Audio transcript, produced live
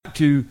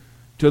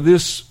to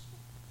this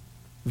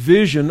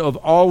vision of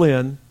all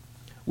in,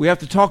 we have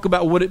to talk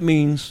about what it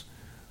means.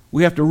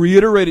 We have to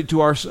reiterate it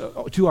to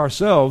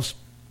ourselves,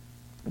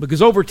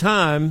 because over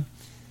time,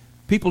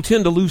 people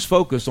tend to lose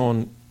focus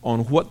on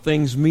what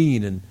things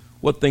mean and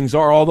what things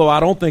are, although I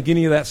don't think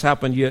any of that's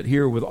happened yet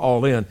here with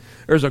All In.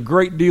 There's a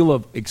great deal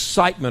of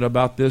excitement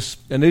about this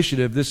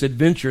initiative, this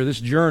adventure,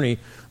 this journey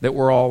that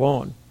we're all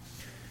on.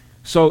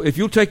 So if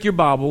you'll take your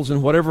Bibles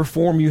in whatever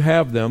form you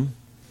have them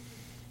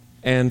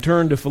and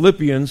turn to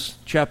Philippians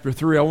chapter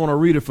 3, I want to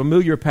read a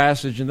familiar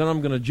passage, and then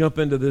I'm going to jump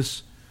into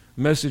this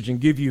message and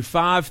give you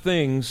 5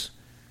 things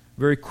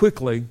very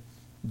quickly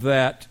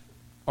that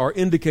are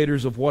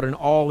indicators of what an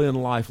all-in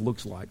life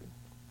looks like.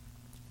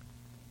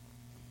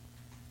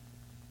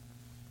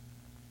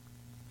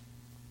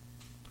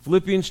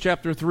 Philippians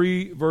chapter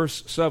 3,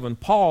 verse 7.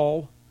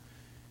 Paul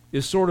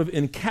is sort of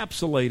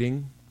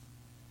encapsulating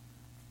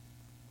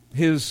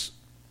his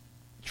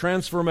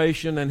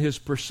transformation and his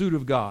pursuit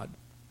of God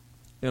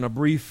in a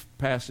brief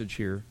passage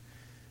here.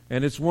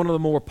 And it's one of the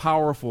more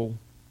powerful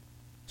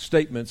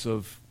statements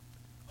of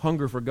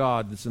hunger for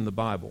God that's in the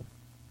Bible.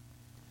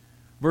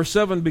 Verse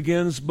 7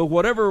 begins, "But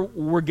whatever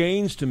were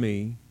gains to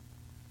me,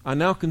 I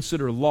now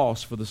consider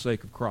loss for the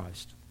sake of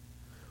Christ.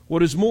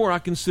 What is more, I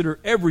consider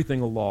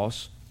everything a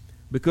loss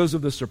because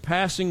of the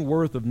surpassing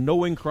worth of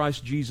knowing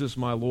Christ Jesus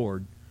my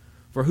Lord,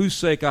 for whose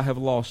sake I have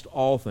lost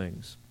all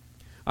things.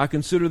 I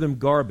consider them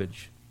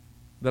garbage,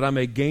 that I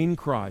may gain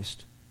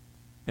Christ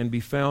and be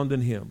found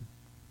in Him."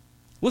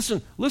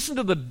 Listen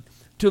to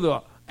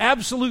the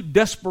absolute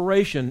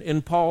desperation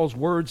in Paul's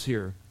words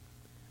here.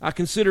 I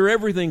consider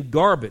everything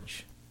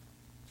garbage,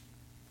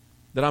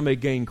 that I may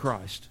gain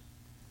Christ.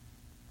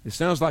 It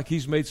sounds like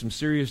he's made some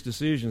serious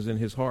decisions in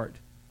his heart.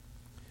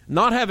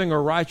 Not having a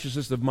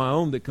righteousness of my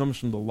own that comes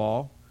from the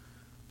law,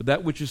 but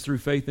that which is through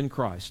faith in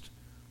Christ,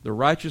 the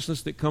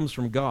righteousness that comes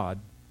from God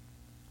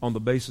on the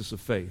basis of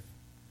faith.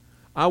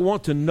 I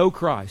want to know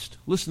Christ.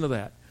 Listen to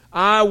that.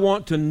 I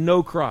want to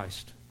know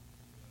Christ.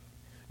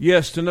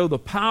 Yes, to know the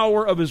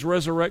power of His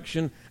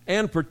resurrection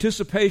and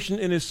participation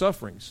in His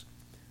sufferings,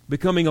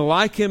 becoming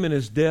like Him in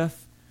His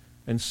death,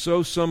 and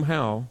so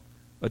somehow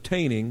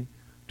attaining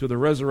to the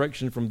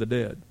resurrection from the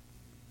dead.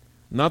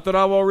 Not that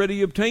I've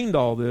already obtained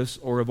all this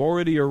or have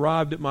already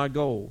arrived at my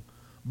goal,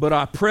 but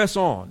I press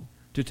on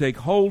to take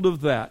hold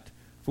of that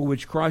for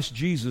which Christ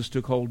Jesus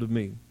took hold of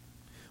me.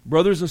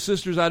 Brothers and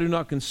sisters, I do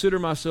not consider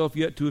myself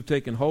yet to have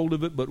taken hold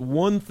of it, but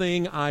one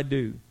thing I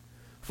do,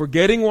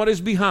 forgetting what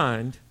is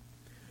behind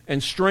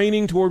and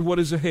straining toward what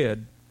is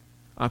ahead,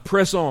 I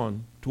press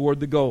on toward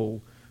the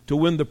goal to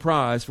win the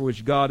prize for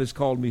which God has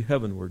called me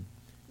heavenward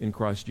in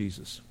Christ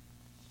Jesus.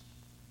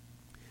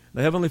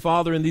 Now, Heavenly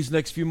Father, in these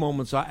next few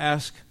moments, I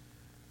ask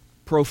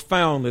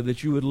profoundly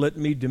that you would let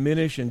me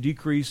diminish and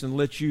decrease and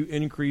let you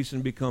increase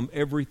and become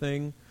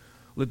everything.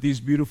 Let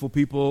these beautiful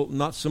people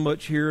not so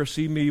much hear or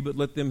see me, but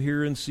let them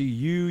hear and see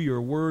you,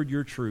 your word,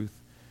 your truth.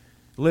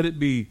 Let it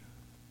be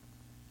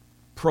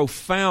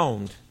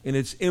profound in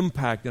its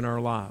impact in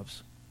our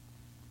lives.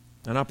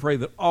 And I pray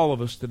that all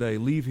of us today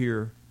leave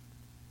here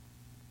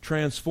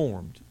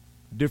transformed,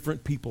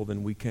 different people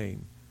than we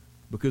came,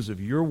 because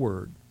of your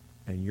word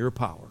and your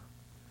power.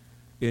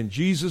 In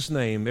Jesus'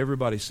 name,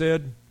 everybody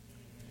said,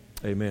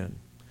 amen.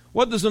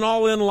 What does an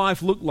all-in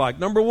life look like?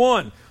 Number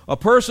 1, a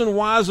person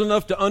wise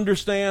enough to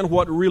understand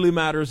what really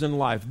matters in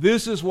life.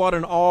 This is what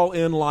an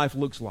all-in life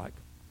looks like.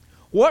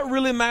 What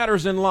really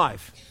matters in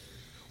life?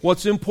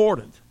 What's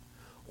important?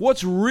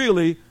 What's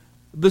really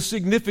the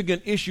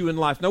significant issue in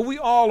life? Now, we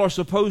all are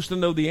supposed to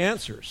know the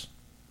answers.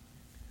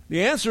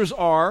 The answers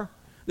are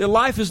that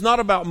life is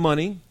not about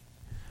money.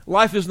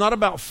 Life is not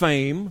about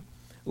fame.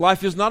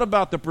 Life is not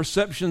about the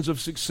perceptions of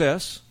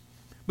success,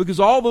 because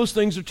all those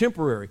things are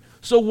temporary.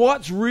 So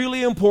what's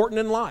really important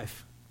in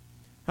life?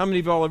 How many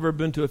of y'all have ever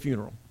been to a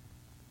funeral?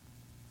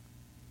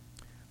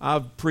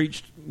 I've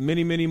preached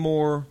many, many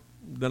more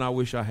than I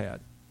wish I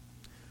had.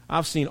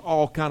 I've seen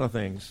all kind of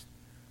things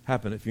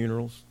happen at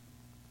funerals.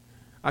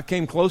 I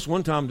came close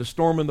one time to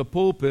storming the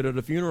pulpit at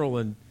a funeral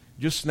and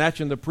just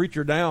snatching the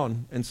preacher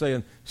down and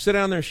saying, "Sit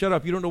down there and shut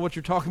up. You don't know what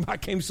you're talking about." I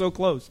came so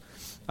close.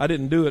 I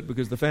didn't do it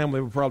because the family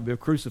would probably have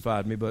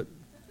crucified me, but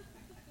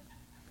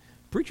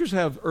preachers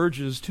have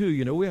urges too.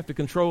 You know, we have to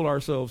control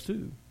ourselves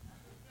too.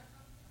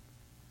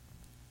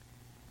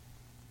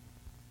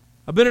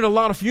 I've been at a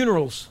lot of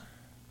funerals.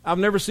 I've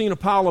never seen a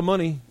pile of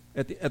money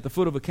at the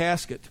foot of a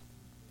casket.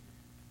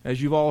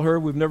 As you've all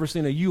heard, we've never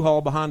seen a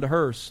U-Haul behind a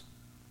hearse.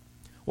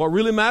 What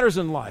really matters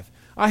in life.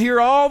 I hear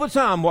all the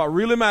time what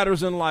really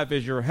matters in life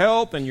is your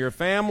health and your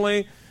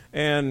family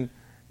and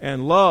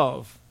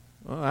love.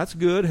 Well, that's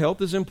good. Health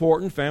is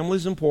important. Family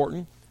is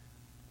important.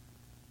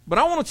 But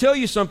I want to tell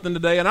you something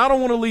today, and I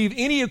don't want to leave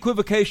any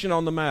equivocation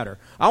on the matter.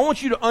 I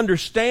want you to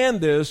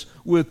understand this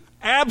with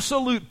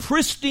absolute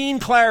pristine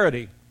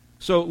clarity.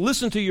 So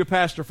listen to your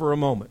pastor for a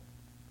moment.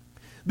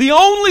 The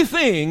only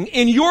thing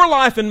in your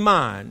life and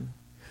mine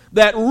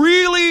that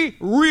really,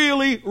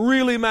 really,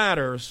 really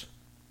matters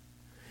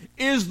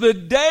is the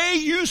day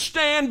you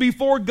stand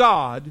before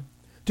God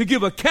to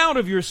give account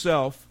of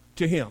yourself to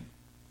to Him.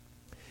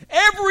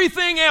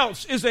 Everything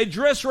else is a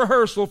dress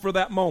rehearsal for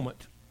that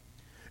moment.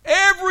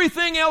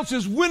 Everything else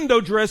is window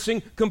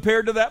dressing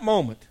compared to that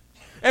moment.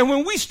 And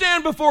when we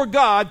stand before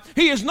God,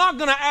 He is not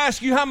going to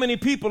ask you how many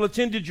people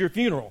attended your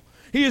funeral.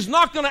 He is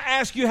not going to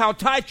ask you how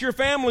tight your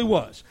family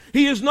was.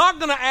 He is not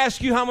going to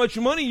ask you how much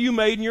money you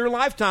made in your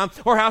lifetime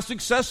or how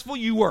successful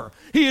you were.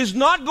 He is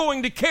not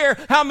going to care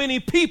how many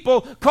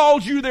people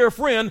called you their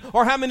friend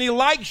or how many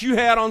likes you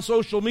had on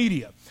social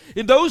media.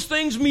 And those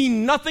things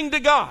mean nothing to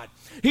God.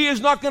 He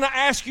is not going to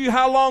ask you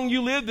how long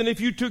you lived and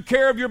if you took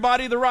care of your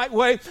body the right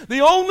way.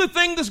 The only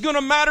thing that's going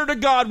to matter to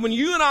God when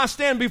you and I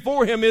stand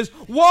before Him is,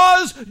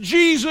 was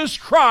Jesus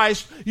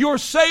Christ your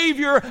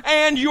Savior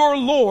and your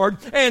Lord?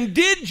 And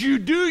did you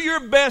do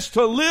your best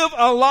to live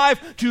a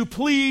life to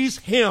please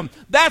Him?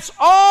 That's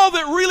all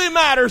that really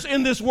matters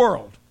in this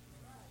world.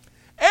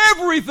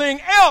 Everything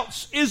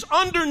else is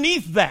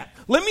underneath that.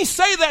 Let me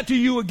say that to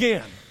you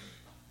again.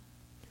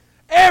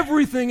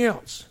 Everything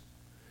else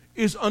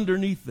is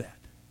underneath that.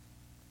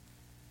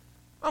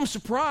 I'm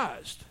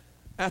surprised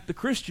at the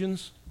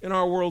Christians in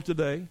our world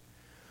today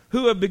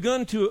who have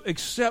begun to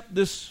accept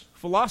this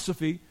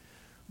philosophy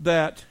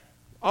that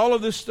all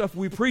of this stuff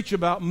we preach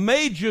about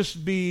may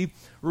just be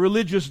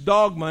religious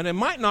dogma and it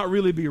might not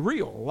really be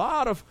real. A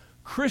lot of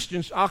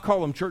Christians, I'll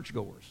call them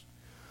churchgoers,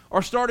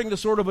 are starting to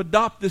sort of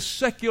adopt this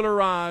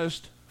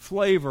secularized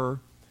flavor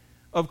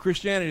of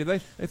Christianity.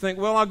 They think,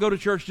 well, I'll go to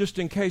church just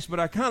in case,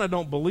 but I kind of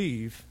don't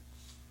believe.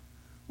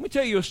 Let me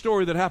tell you a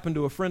story that happened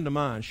to a friend of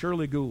mine,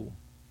 Shirley Gould.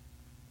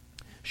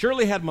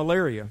 Shirley had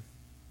malaria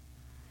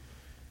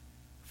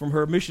from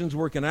her missions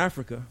work in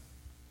Africa,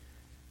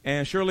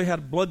 and Shirley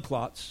had blood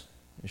clots,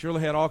 and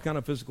Shirley had all kind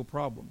of physical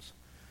problems.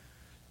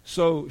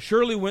 So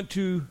Shirley went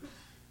to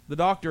the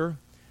doctor,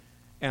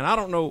 and I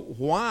don't know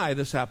why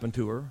this happened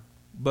to her,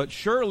 but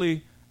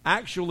Shirley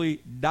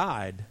actually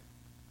died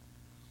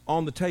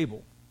on the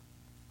table.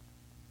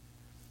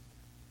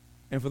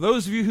 And for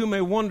those of you who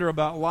may wonder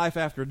about life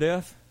after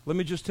death, let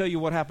me just tell you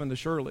what happened to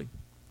Shirley.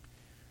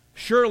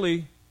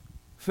 Shirley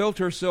felt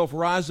herself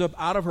rise up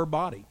out of her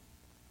body.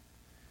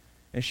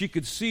 And she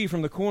could see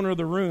from the corner of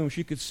the room,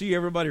 she could see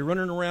everybody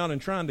running around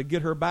and trying to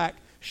get her back,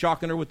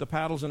 shocking her with the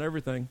paddles and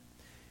everything.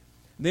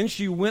 Then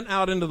she went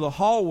out into the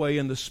hallway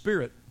in the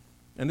Spirit.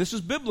 And this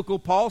is biblical.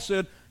 Paul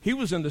said he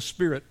was in the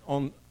Spirit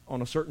on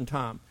a certain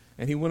time,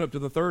 and he went up to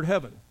the third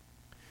heaven.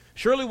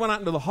 Shirley went out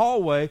into the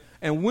hallway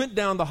and went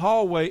down the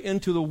hallway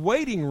into the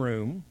waiting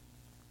room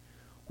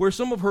where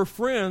some of her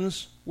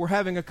friends were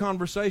having a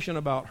conversation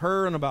about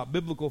her and about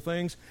biblical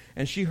things,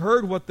 and she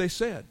heard what they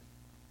said.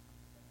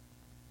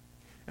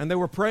 And they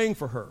were praying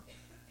for her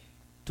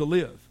to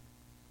live,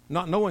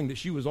 not knowing that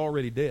she was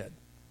already dead.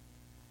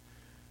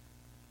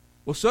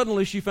 Well,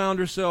 suddenly she found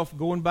herself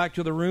going back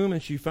to the room,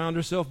 and she found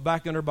herself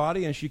back in her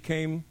body, and she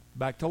came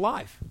back to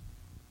life.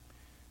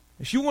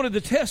 And she wanted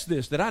to test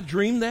this. Did I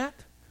dream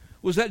that?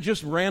 Was that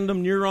just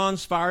random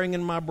neurons firing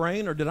in my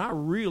brain, or did I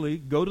really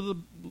go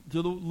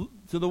to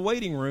the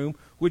waiting room,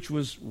 which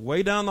was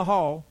way down the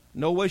hall?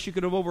 No way she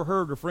could have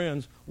overheard her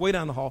friends way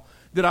down the hall.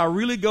 Did I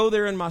really go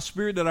there in my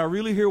spirit? Did I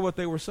really hear what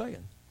they were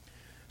saying?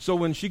 So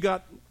when she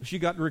got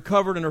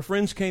recovered and her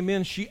friends came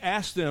in, she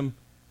asked them,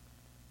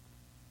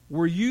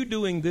 "Were you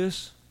doing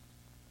this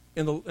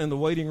in the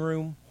waiting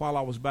room while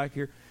I was back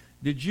here?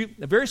 Did you?"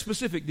 Very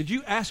specific. Did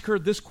you ask her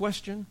this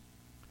question?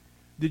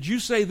 Did you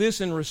say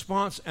this in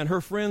response? And her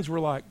friends were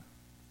like,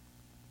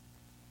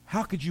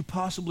 "How could you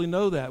possibly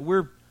know that?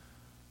 We're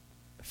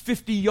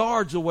 50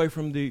 yards away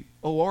from the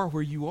OR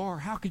where you are.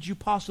 How could you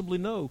possibly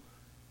know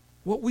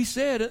what we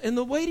said in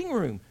the waiting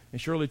room?" And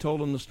Shirley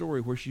told them the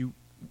story where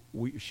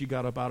she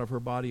got up out of her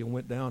body and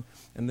went down,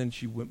 and then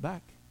she went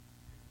back.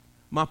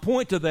 My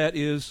point to that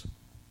is,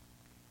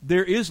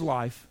 there is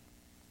life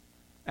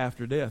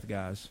after death,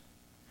 guys.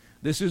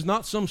 This is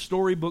not some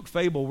storybook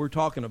fable we're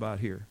talking about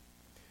here.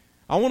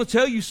 I want to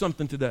tell you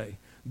something today.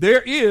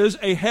 There is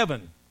a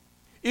heaven.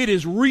 It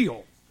is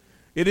real.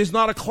 It is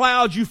not a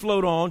cloud you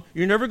float on.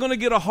 You're never going to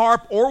get a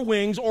harp or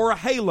wings or a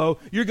halo.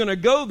 You're going to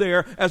go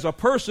there as a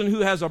person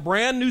who has a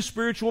brand new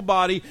spiritual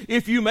body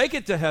if you make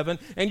it to heaven,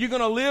 and you're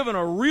going to live in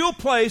a real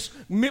place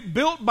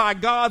built by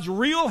God's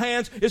real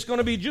hands. It's going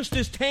to be just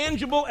as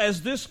tangible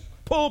as this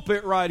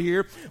pulpit right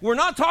here. We're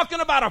not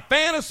talking about a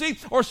fantasy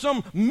or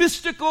some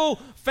mystical,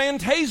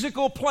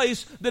 fantastical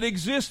place that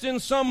exists in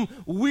some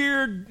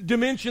weird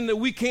dimension that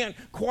we can't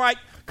quite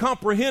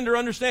comprehend or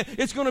understand.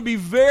 It's going to be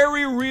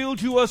very real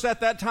to us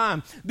at that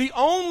time. The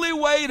only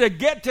way to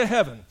get to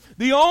heaven,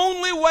 the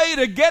only way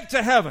to get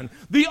to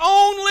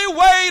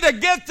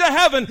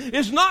heaven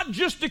is not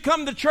just to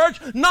come to church,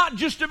 not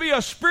just to be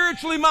a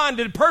spiritually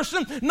minded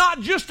person,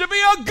 not just to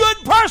be a good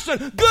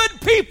person, good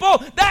people.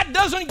 That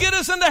doesn't get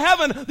us into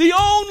heaven. The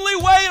only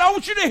way, and I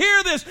want you to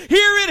hear this, hear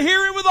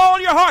it with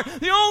all your heart.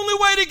 The only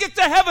way to get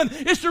to heaven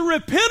is to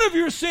repent of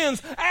your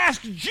sins,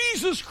 ask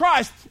Jesus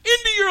Christ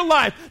into your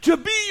life to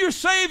be your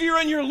Savior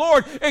and your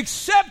Lord,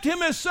 accept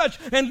Him as such,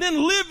 and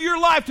then live your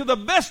life to the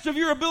best of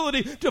your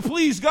ability to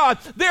please God.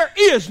 There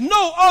there is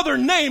no other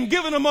name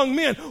given among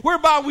men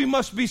whereby we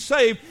must be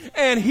saved,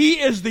 and He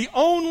is the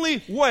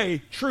only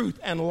way, truth,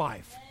 and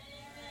life.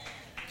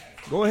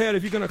 Go ahead,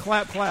 if you're going to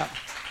clap, clap.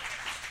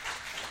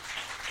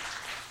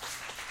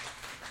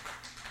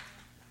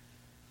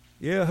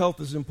 Yeah, health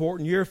is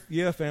important.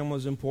 Yeah, family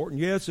is important.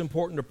 Yeah, it's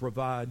important to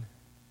provide.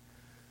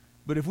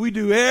 But if we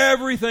do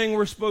everything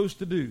we're supposed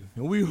to do,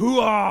 and we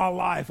hoo-ah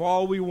life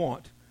all we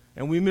want,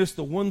 and we miss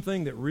the one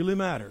thing that really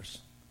matters,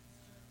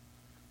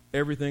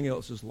 everything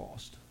else is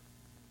lost.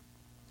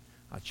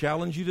 I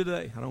challenge you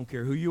today, I don't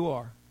care who you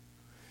are,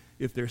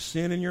 if there's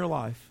sin in your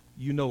life,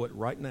 you know it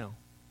right now,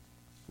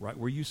 right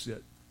where you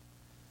sit.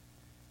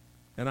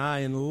 And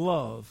I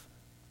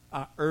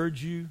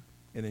urge you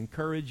and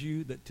encourage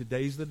you that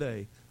today's the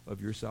day of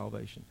your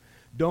salvation.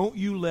 Don't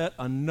you let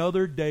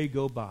another day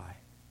go by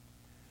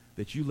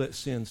that you let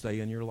sin stay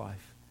in your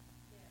life.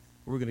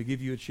 We're going to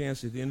give you a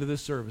chance at the end of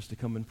this service to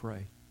come and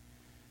pray.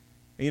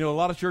 And a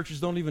lot of churches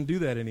don't even do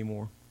that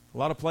anymore. A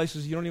lot of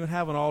places you don't even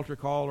have an altar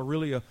call or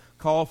really a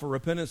call for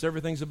repentance.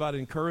 Everything's about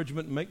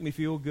encouragement and make me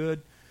feel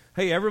good.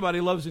 Hey,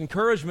 everybody loves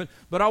encouragement,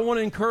 but I want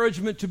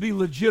encouragement to be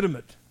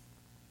legitimate.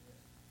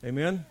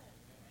 Amen?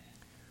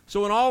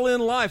 So an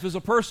all-in life is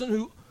a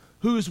person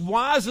who's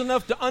wise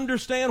enough to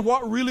understand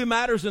what really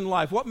matters in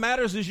life. What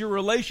matters is your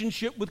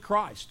relationship with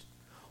Christ.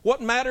 What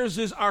matters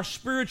is our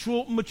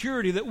spiritual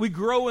maturity, that we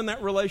grow in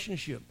that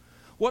relationship.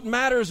 What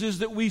matters is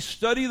that we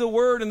study the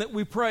Word and that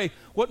we pray.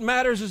 What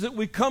matters is that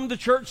we come to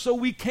church so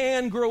we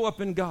can grow up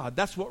in God.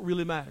 That's what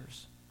really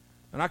matters.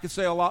 And I could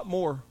say a lot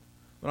more,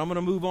 but I'm going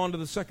to move on to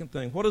the second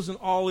thing. What does an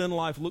all-in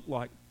life look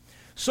like?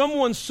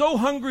 Someone so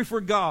hungry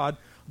for God,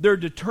 they're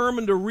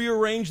determined to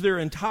rearrange their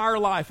entire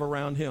life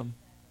around Him.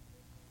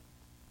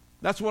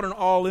 That's what an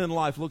all-in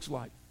life looks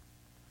like.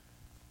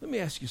 Let me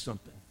ask you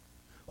something.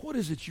 What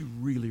is it you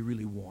really,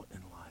 really want in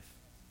life?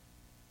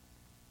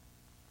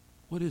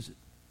 What is it?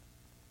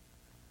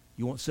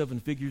 You want 7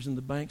 figures in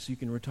the bank so you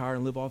can retire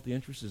and live off the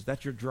interest? Is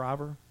that your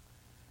driver?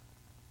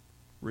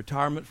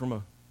 Retirement from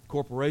a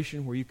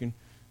corporation where you can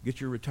get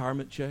your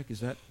retirement check?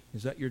 Is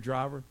that your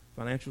driver?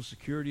 Financial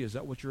security? Is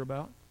that what you're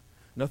about?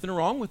 Nothing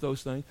wrong with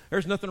those things.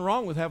 There's nothing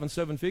wrong with having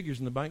 7 figures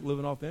in the bank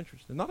living off the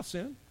interest. It's not a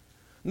sin.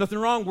 Nothing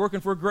wrong working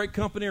for a great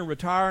company and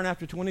retiring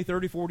after 20,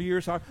 30, 40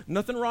 years.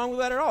 Nothing wrong with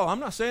that at all. I'm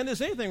not saying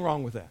there's anything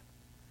wrong with that.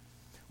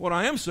 What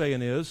I am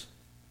saying is,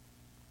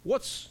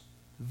 what's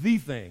the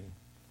thing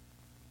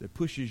that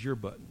pushes your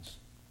buttons?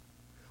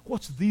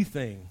 What's the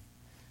thing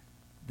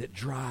that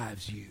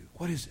drives you?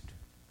 What is it?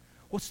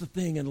 What's the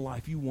thing in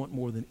life you want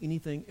more than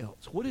anything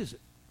else? What is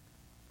it?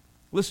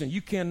 Listen,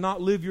 you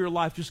cannot live your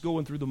life just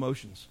going through the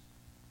motions.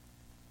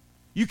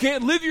 You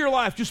can't live your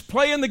life just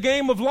playing the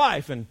game of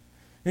life and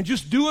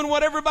just doing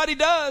what everybody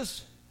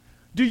does.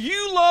 Do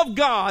you love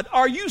God?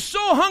 Are you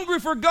so hungry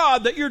for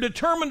God that you're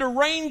determined to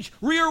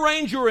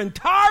rearrange your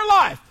entire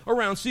life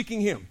around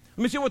seeking Him?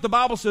 Let me see what the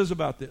Bible says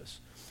about this.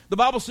 The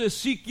Bible says,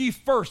 seek ye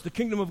first the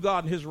kingdom of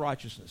God and His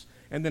righteousness,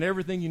 and then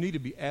everything you need to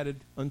be added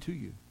unto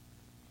you.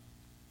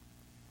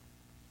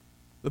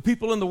 The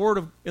people in the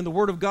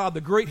Word of God,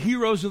 the great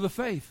heroes of the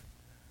faith,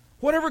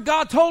 whatever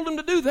God told them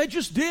to do, they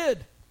just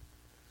did.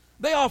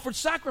 They offered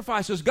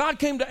sacrifices. God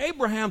came to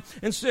Abraham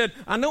and said,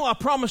 I know I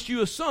promised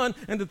you a son,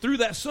 and that through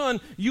that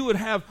son you would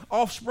have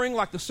offspring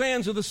like the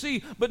sands of the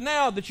sea. But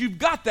now that you've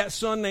got that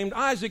son named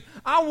Isaac,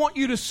 I want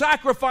you to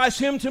sacrifice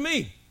him to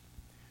me.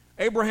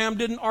 Abraham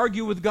didn't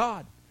argue with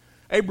God.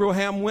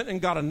 Abraham went and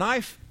got a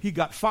knife, he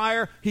got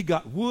fire, he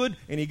got wood,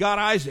 and he got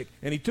Isaac.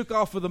 And he took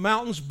off for the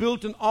mountains,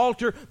 built an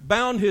altar,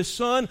 bound his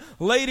son,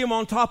 laid him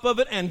on top of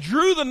it, and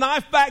drew the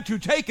knife back to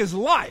take his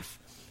life.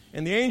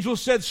 And the angel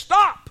said,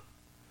 stop.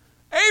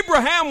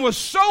 Abraham was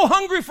so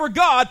hungry for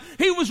God,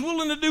 he was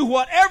willing to do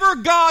whatever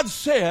God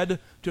said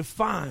to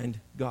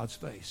find God's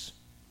face.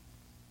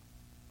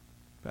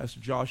 Pastor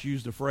Josh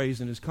used a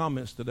phrase in his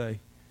comments today,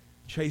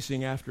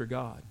 chasing after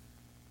God.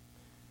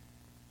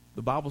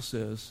 The Bible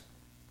says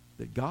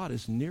that God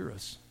is near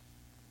us.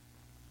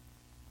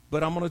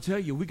 But I'm going to tell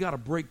you, we got to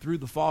break through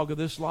the fog of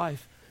this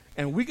life,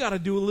 and we got to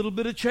do a little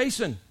bit of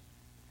chasing.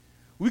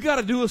 We got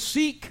to do a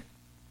seek,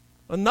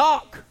 a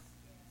knock,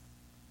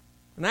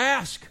 an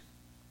ask.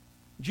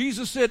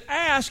 Jesus said,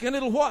 ask and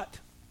it'll what?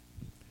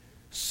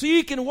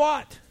 Seek and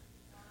what?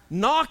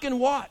 Knock and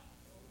what?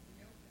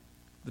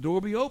 The door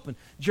will be open.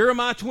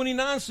 Jeremiah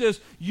 29 says,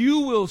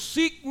 you will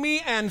seek me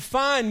and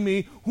find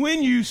me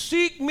when you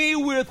seek me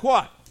with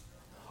what?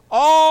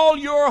 All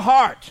your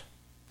heart.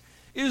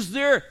 Is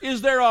there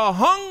a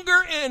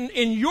hunger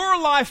in your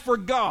life for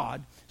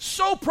God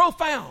so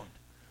profound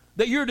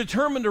that you're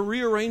determined to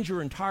rearrange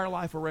your entire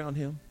life around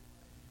Him?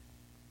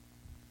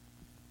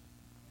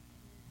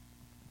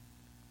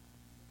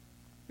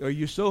 Are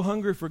you so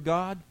hungry for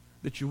God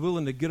that you're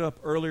willing to get up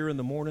earlier in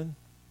the morning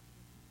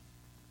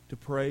to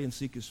pray and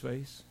seek His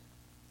face?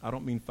 I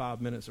don't mean 5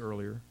 minutes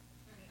earlier.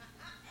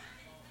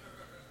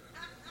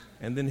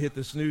 And then hit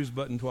the snooze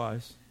button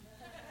twice.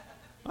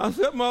 I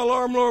set my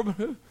alarm, Lord,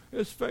 but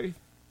it's faith.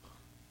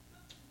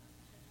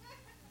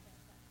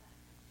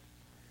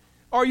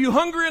 Are you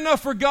hungry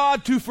enough for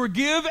God to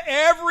forgive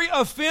every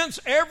offense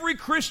every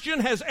Christian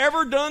has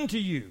ever done to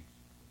you?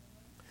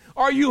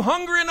 Are you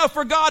hungry enough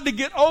for God to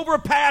get over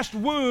past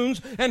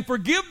wounds and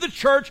forgive the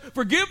church,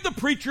 forgive the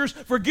preachers,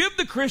 forgive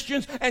the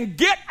Christians, and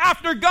get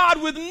after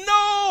God with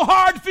no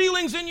hard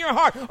feelings in your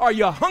heart? Are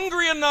you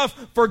hungry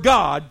enough for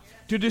God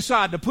to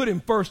decide to put Him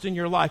first in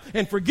your life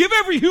and forgive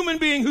every human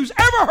being who's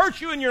ever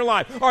hurt you in your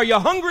life? Are you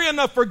hungry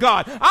enough for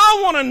God?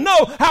 I want to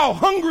know how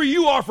hungry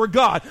you are for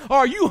God.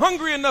 Are you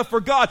hungry enough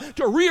for God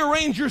to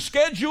rearrange your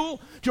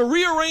schedule, to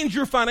rearrange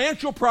your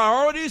financial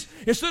priorities?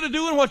 Instead of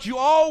doing what you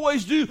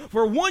always do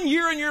for 1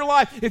 year in your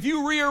life, if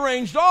you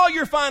rearranged all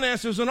your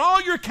finances and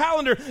all your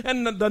calendar,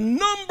 and the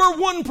number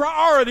one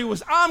priority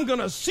was, I'm going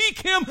to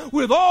seek Him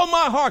with all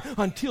my heart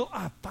until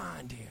I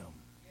find Him.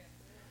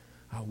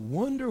 I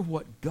wonder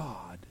what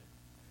God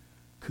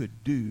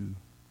could do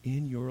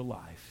in your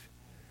life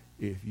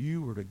if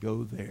you were to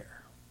go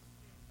there.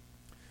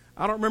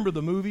 I don't remember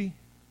the movie.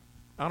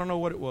 I don't know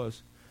what it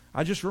was.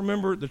 I just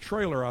remember the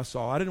trailer I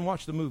saw. I didn't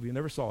watch the movie. I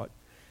never saw it.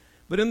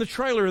 But in the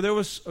trailer, there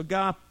was a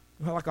guy,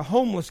 like a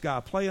homeless guy,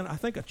 playing, I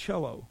think, a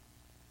cello.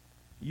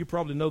 You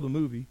probably know the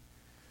movie.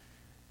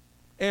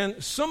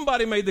 And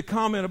somebody made the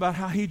comment about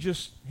how he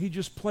just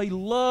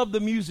loved the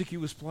music he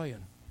was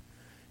playing.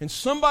 And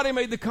somebody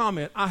made the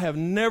comment, I have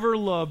never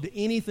loved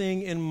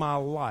anything in my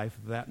life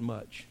that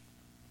much.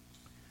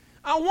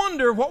 I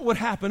wonder what would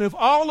happen if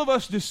all of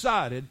us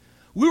decided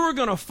we were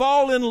going to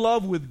fall in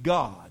love with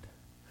God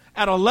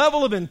at a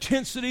level of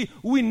intensity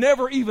we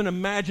never even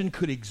imagined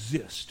could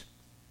exist.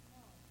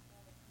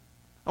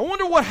 I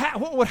wonder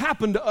what would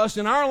happen to us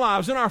in our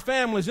lives, in our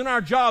families, in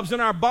our jobs, in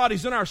our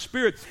bodies, in our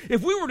spirit,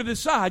 if we were to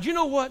decide, you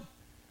know what?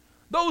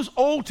 Those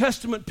Old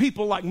Testament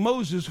people like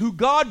Moses, who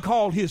God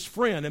called His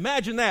friend.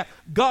 Imagine that,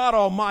 God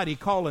Almighty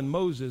calling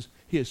Moses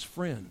His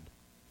friend.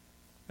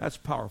 That's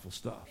powerful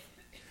stuff.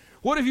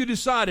 What if you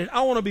decided,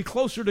 I want to be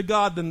closer to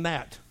God than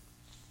that?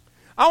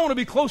 I want to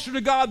be closer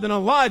to God than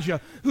Elijah,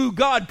 who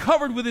God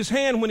covered with His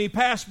hand when he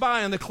passed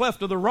by in the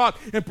cleft of the rock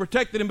and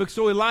protected him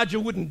so Elijah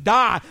wouldn't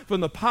die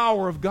from the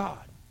power of God.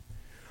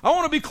 I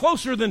want to be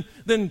closer than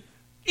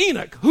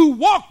Enoch, who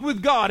walked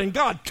with God and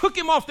God took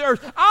him off the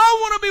earth. I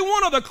want to be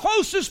one of the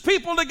closest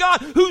people to God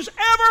who's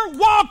ever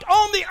walked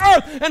on the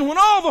earth. And when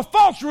all the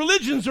false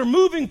religions are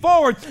moving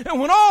forward, and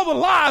when all the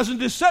lies and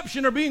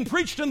deception are being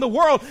preached in the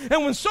world,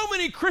 and when so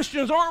many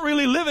Christians aren't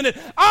really living it,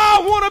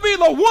 I want to be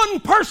the one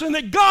person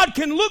that God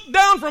can look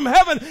down from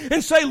heaven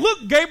and say,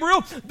 look,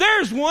 Gabriel,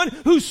 there's one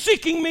who's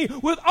seeking me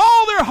with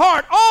all their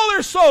heart, all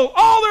their soul,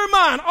 all their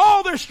mind,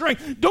 all their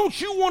strength.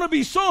 Don't you want to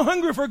be so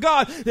hungry for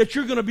God that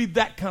you're going to be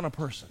that kind of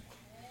person?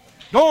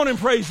 Go on and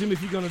praise Him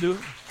if you're going to do it.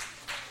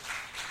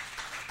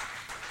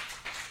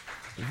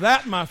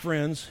 That, my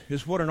friends,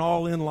 is what an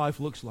all-in life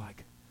looks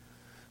like.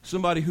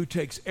 Somebody who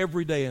takes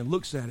every day and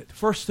looks at it.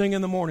 First thing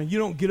in the morning, you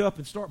don't get up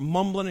and start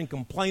mumbling and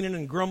complaining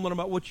and grumbling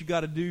about what you got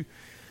to do.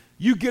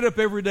 You get up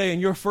every day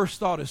and your first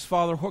thought is,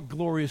 Father, what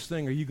glorious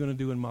thing are you going to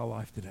do in my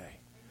life today?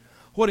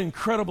 What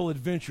incredible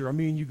adventure are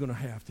me and you going to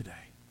have today?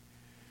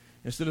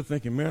 Instead of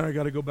thinking, man, I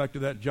got to go back to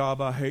that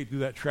job I hate, through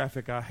that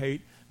traffic I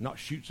hate, not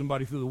shoot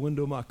somebody through the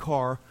window of my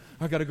car.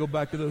 I got to go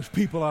back to those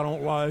people I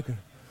don't like.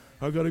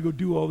 I got to go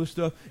do all this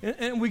stuff.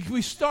 And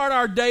we start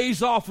our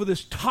days off with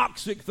this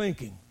toxic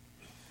thinking.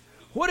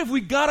 What if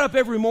we got up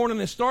every morning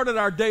and started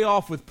our day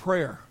off with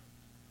prayer?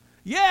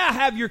 Yeah,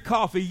 have your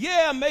coffee.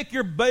 Yeah, make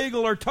your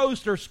bagel or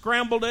toast or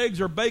scrambled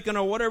eggs or bacon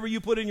or whatever you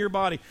put in your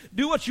body.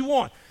 Do what you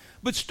want.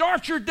 But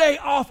start your day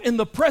off in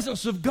the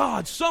presence of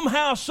God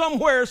somehow,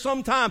 somewhere,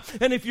 sometime.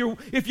 And if you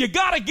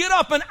got to get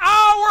up an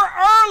hour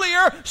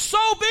earlier, so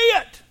be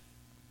it.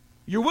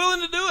 You're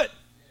willing to do it.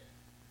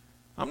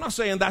 I'm not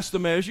saying that's the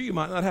measure. You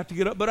might not have to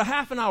get up, but a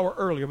half an hour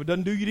earlier. But it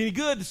doesn't do you any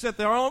good to set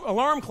the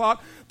alarm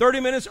clock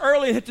 30 minutes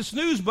early and hit the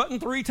snooze button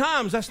 3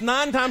 times. That's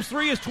 9 times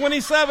 3 is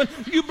 27.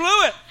 You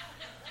blew it.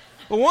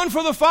 But one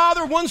for the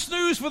Father, one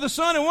snooze for the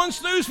Son, and one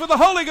snooze for the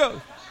Holy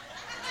Ghost.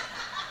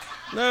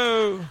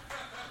 No.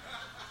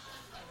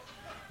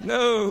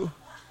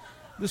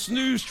 The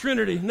snooze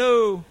Trinity.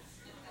 No.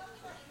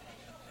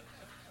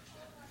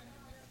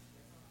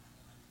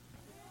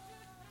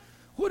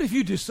 What if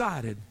you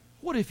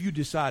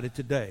decided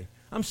today,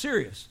 I'm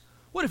serious,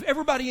 what if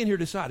everybody in here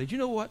decided, you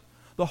know what,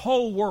 the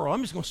whole world,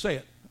 I'm just going to say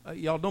it,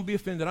 y'all don't be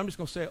offended, I'm just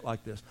going to say it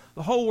like this,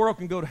 the whole world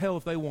can go to hell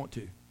if they want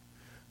to.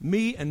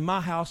 Me and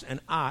my house and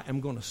I am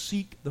going to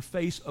seek the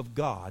face of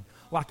God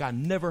like I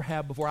never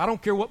have before. I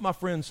don't care what my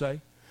friends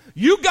say.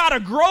 You got to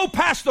grow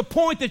past the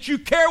point that you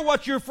care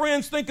what your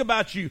friends think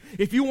about you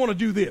if you want to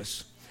do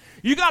this.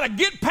 You got to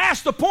get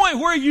past the point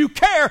where you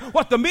care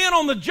what the men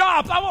on the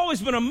jobs. I've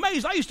always been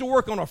amazed. I used to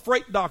work on a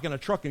freight dock in a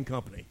trucking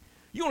company.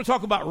 You want to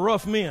talk about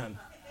rough men.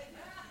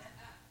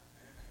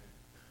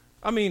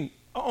 I mean,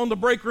 on the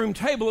break room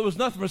table, it was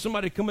nothing for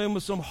somebody to come in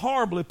with some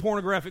horribly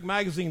pornographic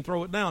magazine and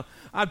throw it down.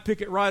 I'd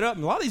pick it right up.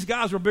 And a lot of these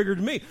guys were bigger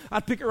than me.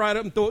 I'd pick it right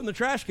up and throw it in the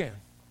trash can.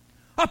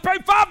 I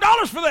paid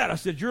 $5 for that. I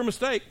said, you're a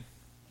mistake.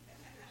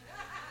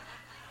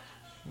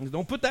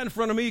 Don't put that in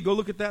front of me. Go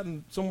look at that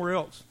somewhere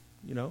else,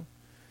 you know.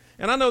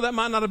 And I know that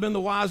might not have been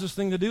the wisest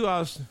thing to do. I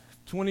was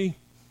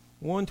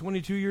 21,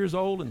 22 years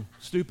old and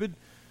stupid.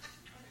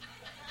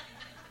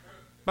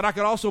 But I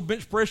could also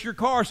bench press your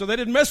car, so they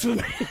didn't mess with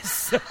me.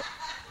 So.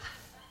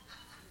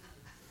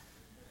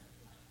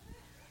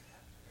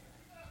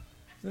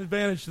 An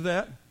advantage to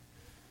that.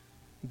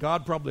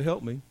 God probably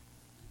helped me.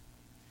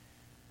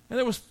 And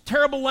there was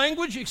terrible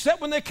language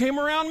except when they came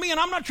around me. And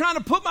I'm not trying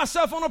to put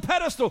myself on a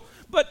pedestal.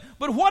 But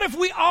what if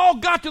we all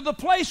got to the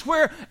place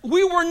where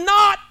we were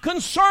not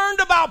concerned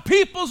about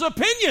people's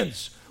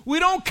opinions? We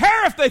don't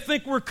care if they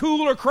think we're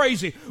cool or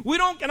crazy. We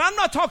don't, and I'm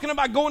not talking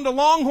about going to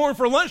Longhorn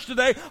for lunch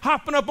today,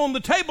 hopping up on the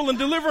table and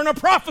delivering a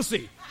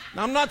prophecy.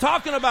 Now, I'm not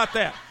talking about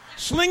that.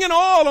 Slinging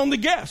oil on the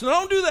guests. No,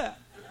 don't do that.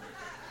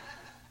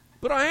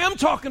 But I am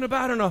talking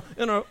about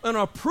in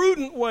a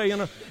prudent way,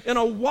 in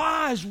a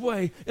wise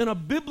way, in a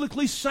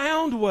biblically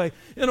sound way,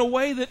 in a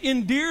way that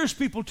endears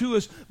people to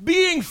us.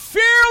 Being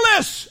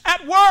fearless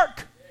at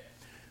work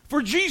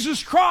for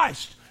Jesus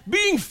Christ.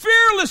 Being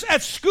fearless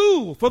at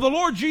school for the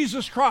Lord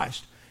Jesus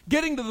Christ.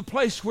 Getting to the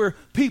place where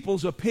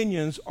people's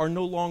opinions are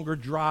no longer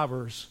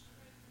drivers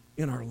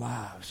in our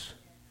lives.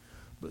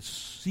 But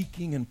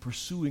seeking and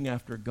pursuing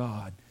after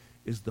God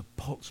is the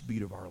pulse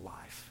beat of our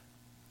life.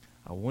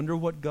 I wonder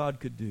what God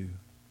could do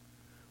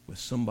with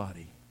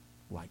somebody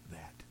like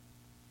that.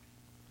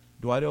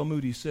 Dwight L.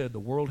 Moody said, the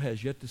world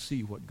has yet to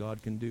see what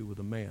God can do with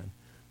a man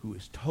who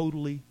is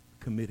totally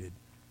committed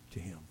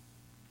to Him.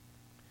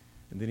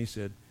 And then he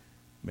said,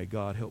 may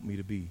God help me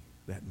to be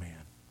that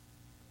man.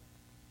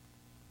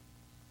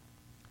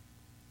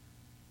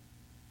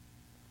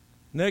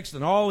 Next,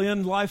 an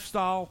all-in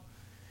lifestyle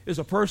is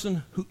a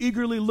person who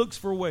eagerly looks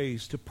for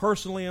ways to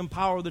personally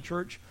empower the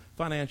church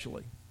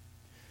financially.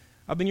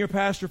 I've been your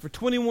pastor for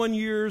 21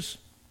 years,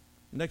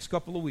 the next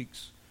couple of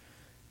weeks.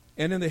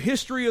 And in the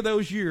history of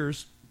those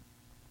years,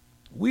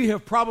 we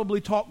have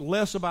probably talked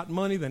less about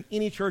money than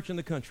any church in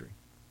the country.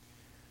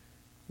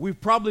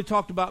 We've probably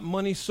talked about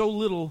money so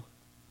little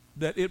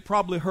that it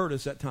probably hurt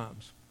us at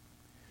times.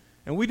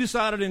 And we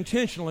decided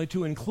intentionally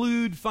to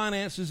include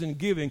finances and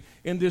giving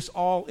in this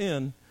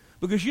all-in,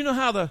 because you know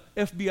how the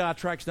FBI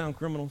tracks down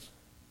criminals?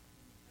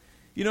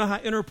 You know how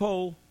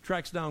Interpol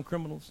tracks down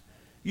criminals?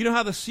 You know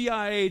how the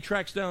CIA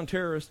tracks down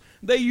terrorists?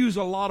 They use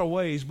a lot of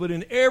ways, but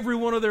in every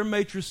one of their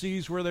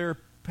matrices where they're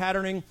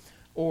patterning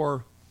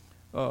or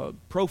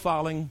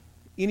profiling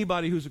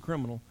anybody who's a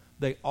criminal,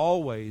 they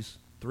always,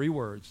 3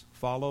 words,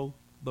 follow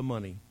the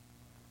money.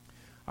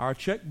 Our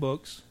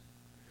checkbooks,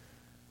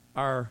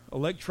 our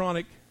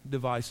electronic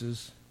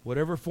devices,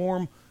 whatever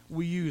form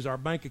we use, our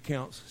bank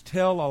accounts,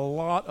 tell a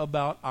lot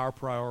about our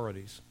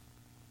priorities.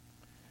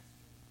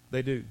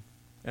 They do.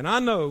 And I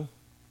know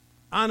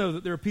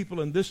that there are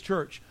people in this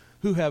church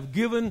who have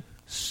given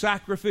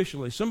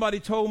sacrificially. Somebody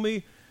told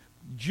me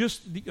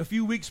just a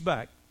few weeks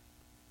back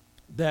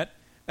that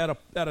at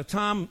a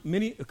time,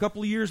 a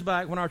couple of years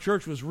back when our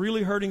church was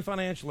really hurting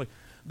financially,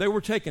 they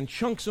were taking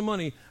chunks of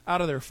money out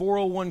of their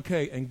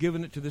 401k and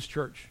giving it to this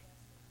church.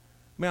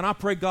 Man, I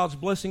pray God's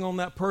blessing on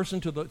that person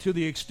to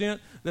the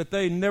extent that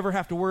they never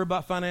have to worry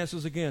about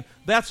finances again.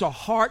 That's a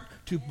heart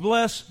to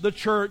bless the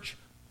church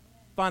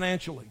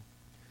financially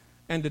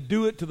and to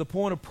do it to the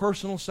point of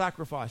personal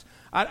sacrifice.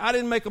 I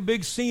didn't make a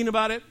big scene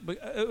about it, but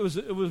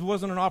it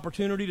wasn't an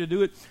opportunity to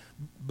do it.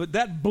 But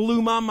that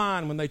blew my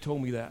mind when they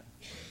told me that.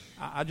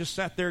 I just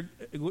sat there.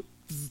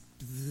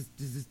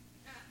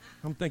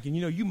 I'm thinking,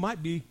 you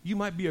might be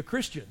a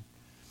Christian.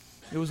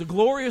 It was a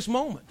glorious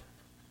moment.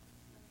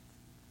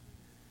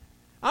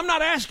 I'm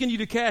not asking you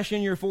to cash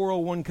in your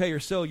 401k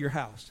or sell your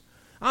house.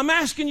 I'm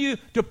asking you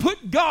to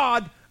put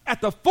God at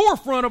the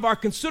forefront of our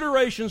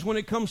considerations when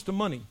it comes to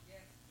money.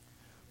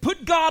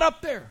 Put God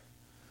up there.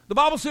 The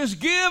Bible says,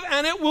 give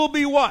and it will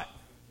be what?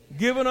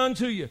 Given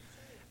unto you.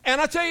 And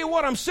I tell you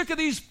what, I'm sick of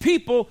these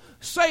people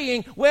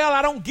saying, well,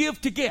 I don't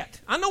give to get.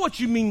 I know what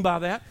you mean by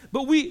that.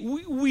 But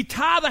we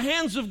tie the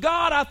hands of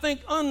God, I think,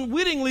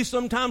 unwittingly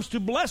sometimes to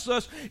bless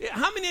us.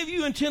 How many of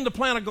you intend to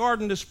plant a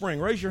garden this spring?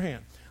 Raise your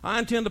hand. I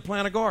intend to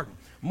plant a garden.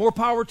 More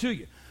power to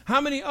you. How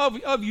many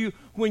of you,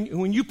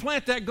 when you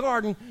plant that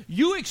garden,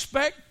 you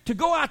expect to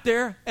go out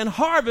there and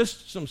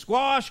harvest some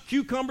squash,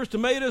 cucumbers,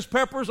 tomatoes,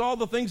 peppers, all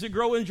the things that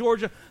grow in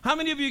Georgia? How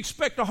many of you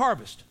expect to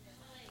harvest?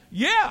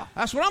 Yeah,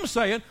 that's what I'm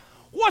saying.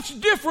 What's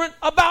different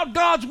about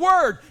God's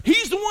word?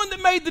 He's the one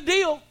that made the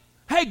deal.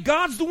 Hey,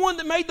 God's the one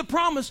that made the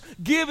promise.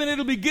 Give and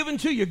it'll be given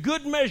to you.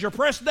 Good measure,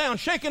 pressed down,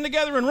 shaken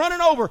together, and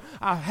running over.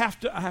 I have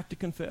to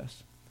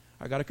confess.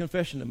 I got a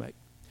confession to make.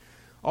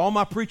 All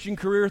my preaching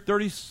career,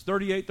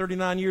 38,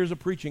 39 years of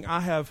preaching, I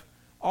have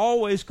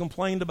always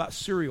complained about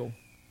cereal.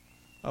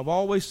 I've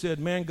always said,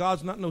 man,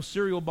 God's not no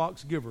cereal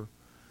box giver.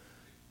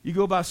 You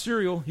go buy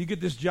cereal, you get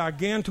this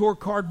gigantor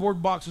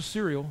cardboard box of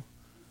cereal,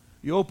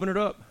 you open it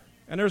up,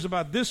 and there's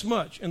about this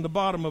much in the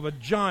bottom of a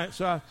giant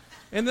size.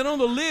 And then on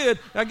the lid,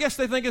 I guess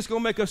they think it's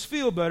going to make us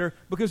feel better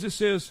because it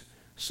says,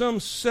 some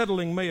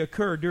settling may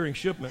occur during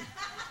shipment.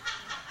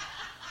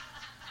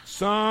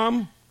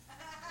 Some.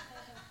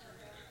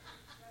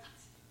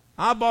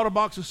 I bought a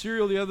box of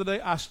cereal the other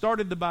day. I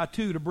started to buy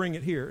 2 to bring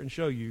it here and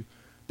show you.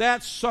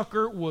 that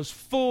sucker was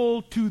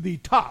full to the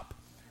top.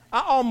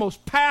 I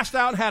almost passed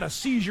out and had a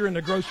seizure in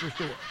the grocery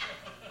store.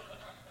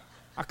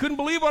 I couldn't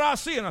believe what I was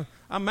seeing.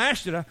 I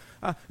mashed it.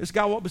 This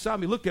guy walked beside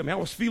me, looked at me. I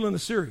was feeling the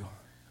cereal.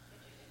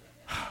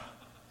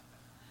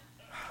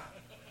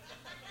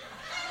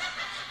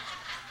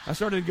 I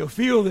started to go,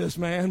 feel this,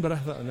 man, but I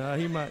thought, no,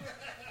 he might.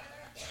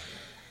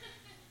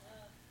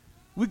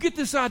 We get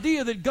this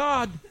idea that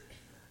God,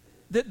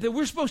 that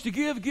we're supposed to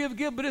give,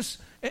 but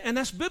and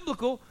that's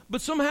biblical, but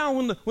somehow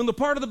when the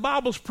part of the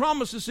Bible's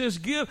promise that says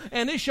give,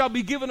 and it shall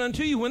be given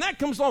unto you, when that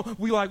comes along,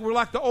 we're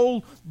like the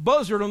old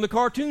buzzard on the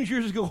cartoons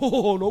years ago.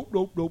 Oh,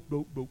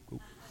 nope.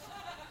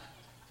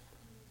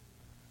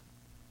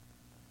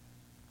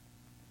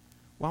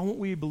 Why won't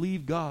we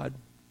believe God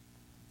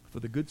for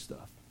the good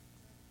stuff?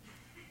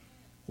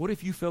 What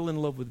if you fell in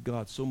love with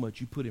God so much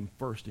you put him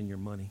first in your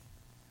money?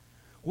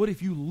 What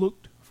if you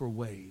looked for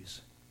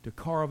ways to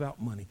carve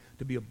out money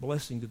to be a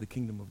blessing to the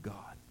kingdom of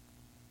God?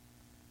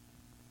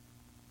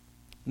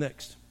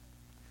 Next,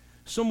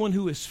 someone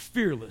who is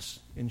fearless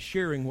in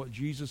sharing what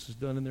Jesus has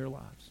done in their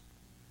lives.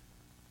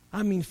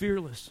 I mean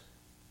fearless.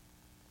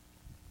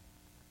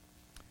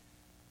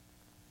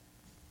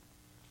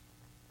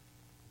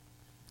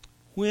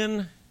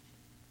 When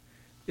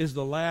is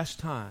the last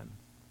time,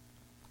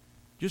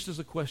 just as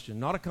a question,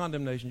 not a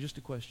condemnation, just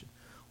a question,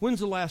 when's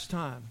the last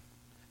time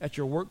at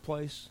your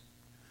workplace,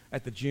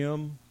 at the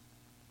gym,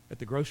 at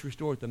the grocery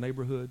store, at the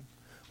neighborhood,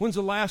 when's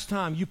the last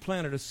time you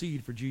planted a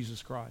seed for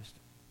Jesus Christ?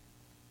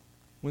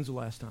 When's the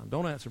last time?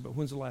 Don't answer, but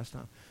when's the last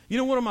time? You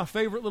know one of my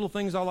favorite little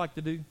things I like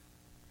to do?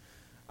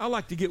 I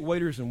like to get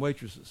waiters and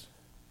waitresses.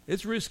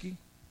 It's risky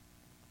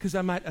because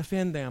I might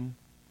offend them.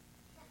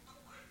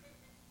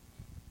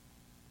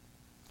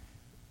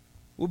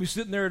 We'll be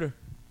sitting there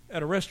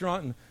at a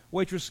restaurant, and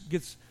waitress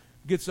gets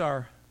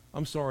our,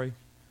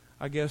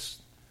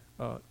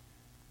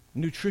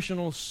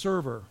 nutritional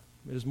server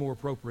is more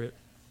appropriate.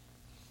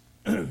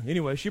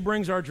 Anyway, she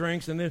brings our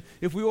drinks, and then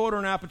if we order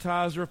an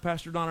appetizer, if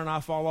Pastor Don and I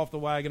fall off the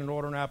wagon and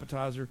order an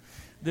appetizer,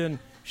 then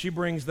she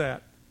brings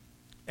that.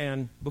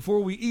 And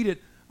before we eat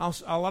it,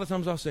 a lot of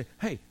times I'll say,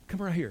 hey,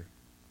 come right here.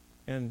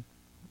 And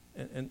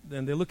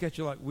then they look at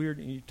you like weird,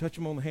 and you touch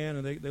them on the hand,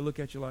 and they look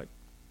at you like,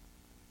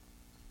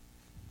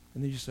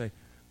 and then you say,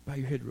 bow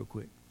your head real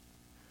quick.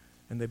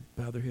 And they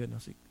bow their head, and I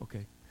say,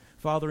 okay.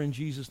 Father, in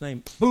Jesus'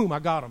 name, boom, I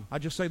got them. I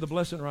just say the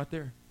blessing right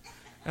there.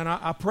 And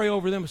I pray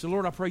over them. I say,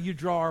 Lord, I pray you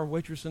draw our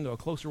waitress into a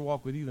closer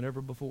walk with you than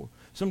ever before.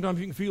 Sometimes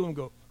you can feel them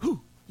go, whoo,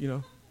 you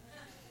know.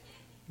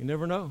 You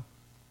never know.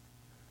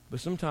 But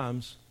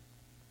sometimes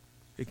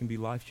it can be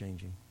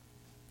life-changing.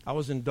 I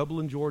was in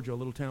Dublin, Georgia, a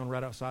little town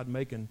right outside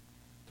Macon,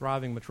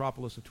 thriving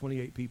metropolis of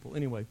 28 people.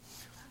 Anyway,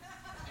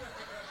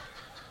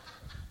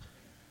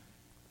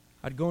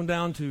 I'd gone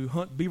down to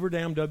hunt Beaver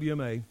Dam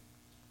WMA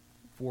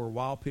for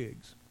wild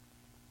pigs.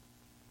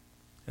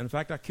 And in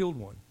fact, I killed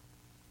one.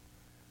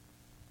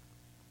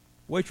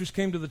 Waitress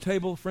came to the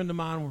table. A friend of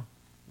mine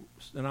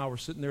and I were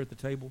sitting there at the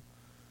table.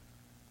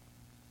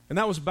 And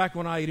that was back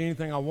when I ate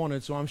anything I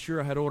wanted, so I'm sure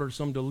I had ordered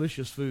some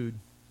delicious food.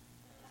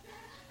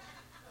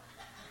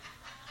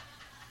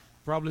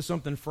 Probably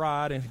something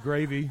fried and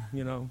gravy,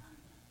 you know.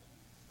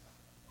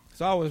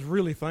 So I was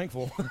really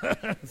thankful.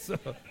 So,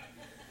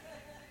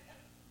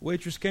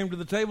 waitress came to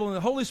the table, and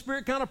the Holy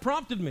Spirit kind of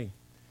prompted me.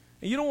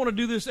 And you don't want to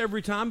do this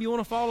every time. You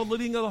want to follow the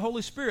leading of the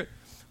Holy Spirit.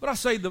 But I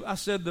said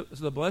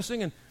the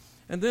blessing,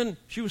 and then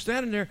she was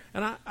standing there,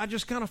 and I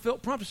just kind of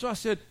felt prompted. So I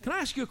said, can I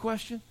ask you a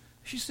question?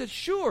 She said,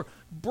 sure.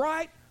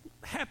 Bright,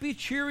 happy,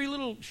 cheery,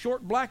 little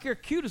short black hair,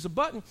 cute as a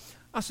button.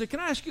 I said, can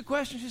I ask you a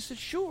question? She said,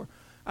 sure.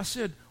 I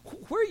said,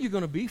 where are you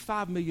going to be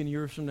 5 million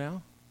years from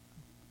now?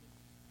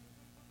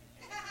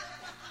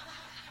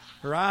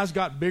 Her eyes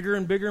got bigger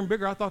and bigger and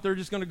bigger. I thought they were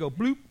just going to go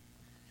bloop,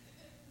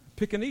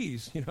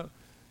 Pekingese, you know.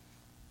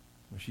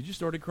 Well, she just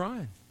started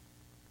crying.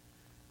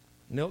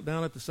 Knelt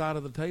down at the side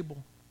of the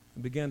table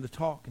and began to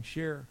talk and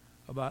share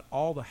about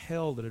all the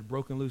hell that had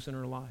broken loose in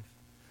her life.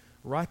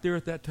 Right there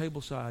at that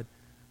table side,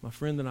 my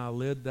friend and I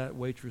led that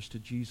waitress to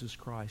Jesus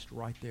Christ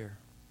right there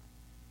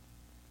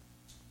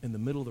in the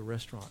middle of the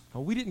restaurant.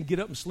 Now, we didn't get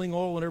up and sling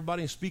oil on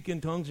everybody and speak in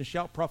tongues and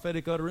shout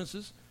prophetic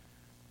utterances,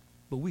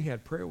 but we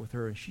had prayer with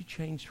her, and she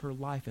changed her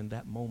life in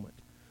that moment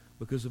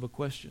because of a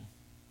question.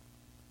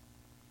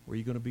 Where are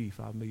you going to be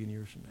 5 million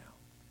years from now?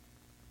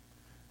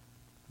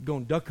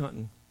 Going duck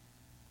hunting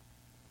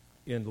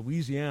in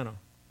Louisiana.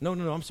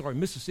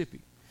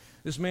 Mississippi.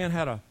 This man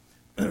had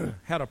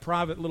a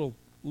private little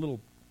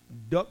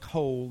duck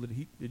hole that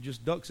it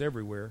just ducks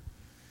everywhere.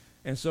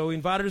 And so he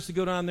invited us to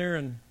go down there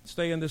and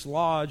stay in this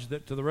lodge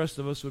that to the rest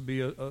of us would be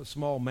a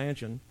small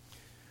mansion.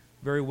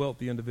 Very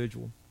wealthy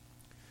individual.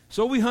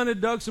 So we hunted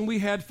ducks and we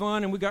had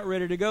fun and we got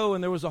ready to go,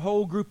 and there was a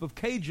whole group of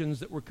Cajuns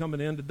that were coming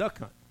in to duck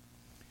hunt.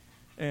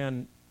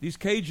 And these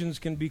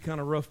Cajuns can be kind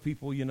of rough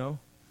people, you know.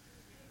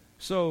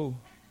 So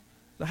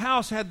the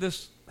house had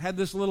this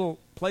little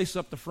place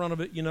up the front of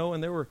it, you know,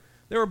 and there were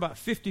about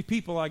 50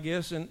 people, I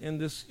guess, in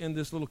this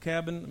little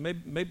cabin,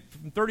 maybe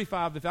from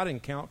 35, if I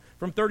didn't count,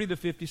 from 30 to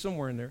 50,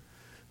 somewhere in there.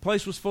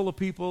 place was full of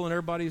people, and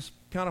everybody's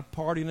kind of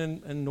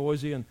partying and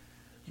noisy. And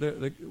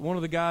one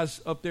of the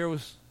guys up there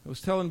was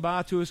telling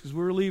bye to us because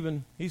we were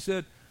leaving. He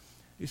said,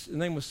 his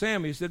name was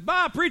Sammy. He said,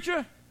 "Bye,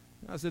 preacher."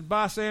 I said,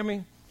 "Bye,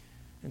 Sammy,"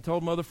 and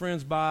told my other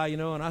friends bye,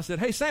 And I said,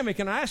 "Hey, Sammy,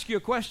 can I ask you a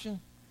question?"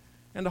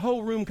 And the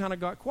whole room kind of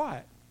got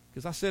quiet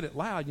because I said it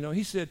loud.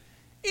 He said,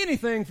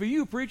 "Anything for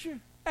you, preacher.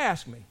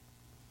 Ask me."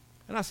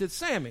 And I said,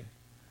 "Sammy,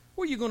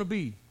 where are you going to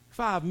be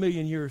 5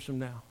 million years from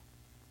now?"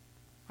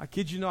 I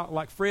kid you not,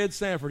 like Fred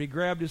Sanford, he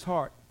grabbed his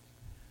heart.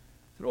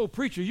 He said, "Oh,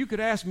 preacher, you could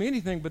ask me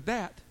anything but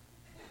that."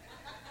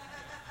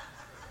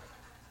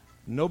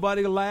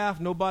 Nobody laughed,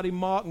 nobody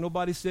mocked,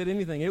 nobody said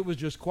anything. It was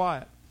just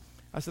quiet.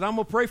 I said, "I'm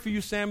going to pray for you,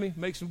 Sammy.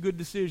 Make some good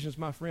decisions,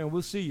 my friend.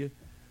 We'll see you."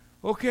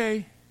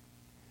 Okay.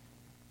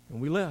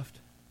 And we left.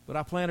 But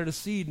I planted a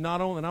seed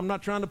not only, and I'm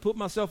not trying to put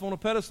myself on a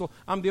pedestal.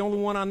 I'm the only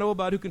one I know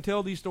about who can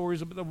tell these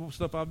stories about the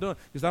stuff I've done,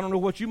 because I don't know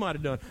what you might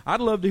have done. I'd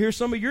love to hear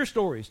some of your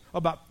stories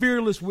about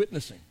fearless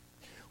witnessing.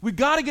 We've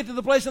got to get to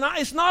the place, and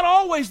it's not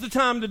always the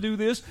time to do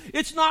this.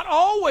 It's not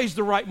always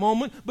the right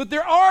moment, but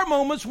there are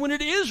moments when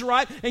it is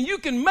right, and you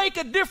can make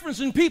a difference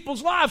in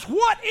people's lives.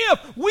 What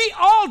if we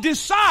all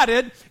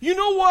decided, you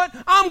know what,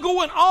 I'm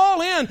going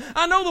all in.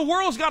 I know the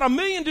world's got a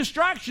million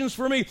distractions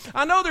for me.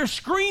 I know there's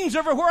screens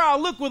everywhere I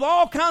look with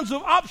all kinds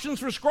of options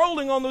for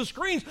scrolling on those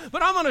screens,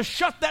 but I'm going to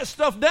shut that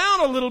stuff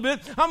down a little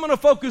bit. I'm going to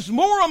focus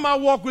more on my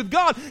walk with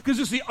God, because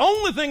it's the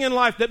only thing in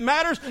life that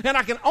matters, and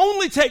I can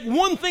only take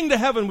one thing to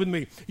heaven with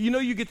me.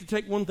 You get to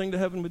take one thing to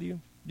heaven with you.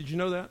 Did you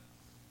know that?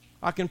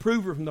 I can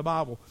prove it from the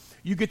Bible.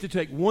 You get to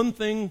take one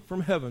thing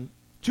from heaven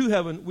to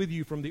heaven with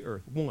you from the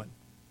earth. One.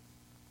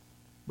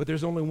 But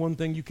there's only one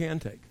thing you can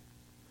take.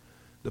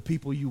 The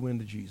people you win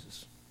to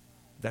Jesus.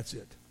 That's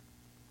it.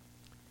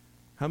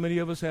 How many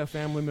of us have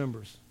family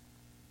members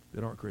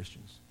that aren't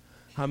Christians?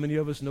 How many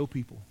of us know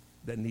people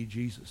that need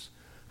Jesus?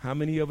 How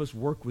many of us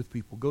work with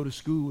people, go to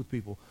school with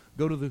people,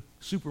 go to the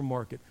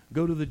supermarket,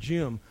 go to the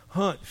gym,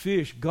 hunt,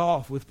 fish,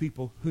 golf with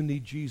people who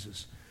need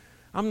Jesus?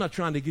 I'm not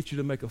trying to get you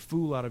to make a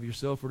fool out of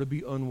yourself or to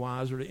be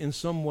unwise or to in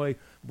some way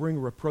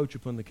bring reproach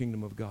upon the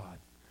kingdom of God.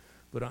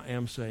 But I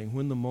am saying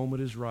when the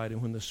moment is right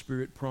and when the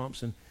Spirit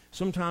prompts, and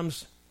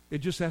sometimes it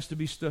just has to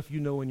be stuff you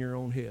know in your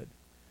own head.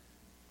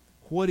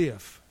 What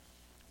if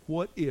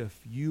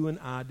you and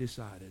I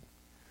decided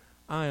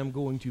I am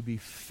going to be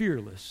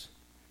fearless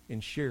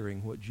in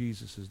sharing what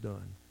Jesus has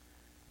done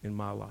in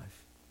my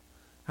life?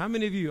 How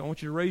many of you, I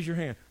want you to raise your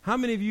hand, how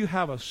many of you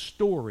have a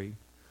story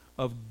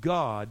of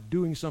God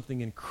doing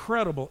something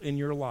incredible in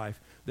your life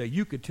that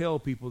you could tell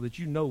people that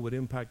you know would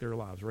impact their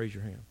lives? Raise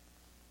your hand.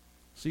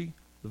 See,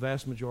 the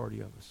vast majority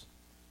of us.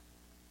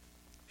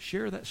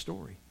 Share that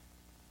story.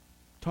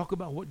 Talk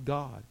about what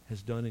God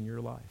has done in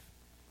your life.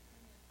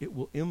 It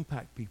will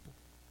impact people.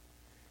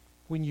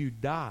 When you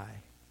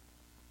die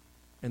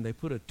and they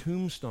put a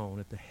tombstone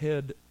at the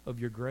head of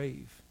your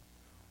grave,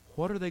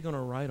 what are they going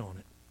to write on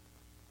it?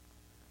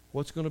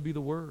 What's going to be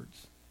the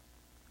words?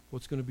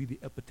 What's going to be the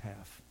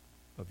epitaph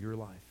of your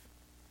life?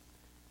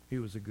 He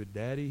was a good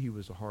daddy. He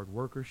was a hard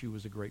worker. She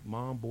was a great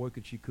mom. Boy,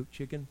 could she cook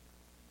chicken.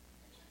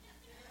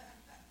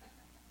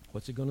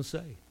 What's it going to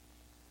say?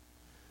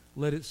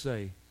 Let it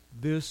say,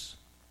 this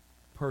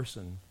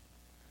person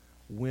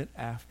went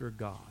after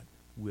God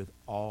with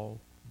all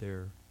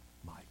their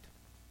might.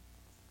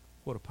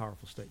 What a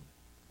powerful statement.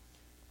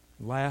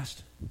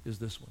 Last is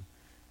this one.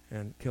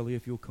 And Kelly,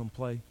 if you'll come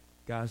play.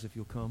 Guys, if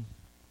you'll come.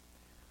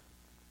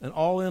 An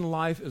all-in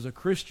life is a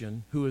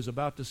Christian who is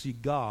about to see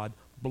God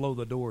blow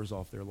the doors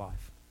off their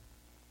life.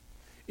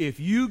 If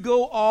you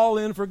go all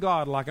in for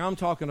God like I'm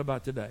talking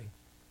about today,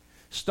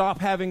 stop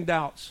having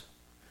doubts.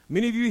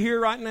 Many of you here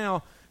right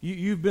now,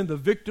 you've been the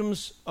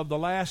victims of the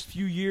last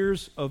few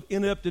years of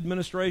inept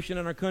administration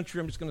in our country.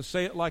 I'm just going to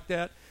say it like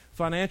that.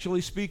 Financially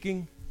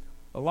speaking,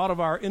 a lot of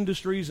our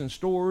industries and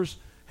stores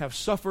have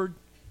suffered.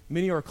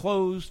 Many are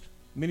closed.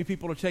 Many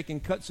people are taking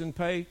cuts in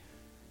pay.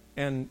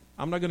 And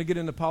I'm not going to get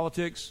into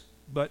politics,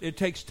 but it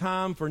takes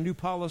time for new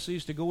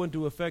policies to go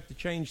into effect to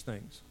change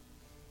things.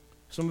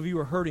 Some of you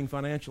are hurting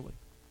financially.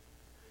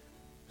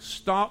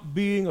 Stop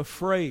being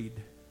afraid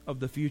of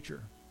the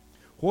future.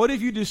 What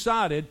if you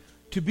decided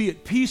to be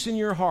at peace in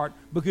your heart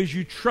because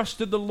you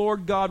trusted the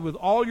Lord God with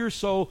all your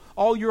soul,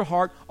 all your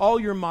heart, all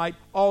your might,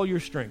 all your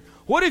strength?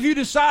 What if you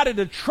decided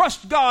to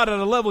trust God at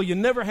a level you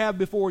never have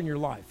before in your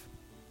life?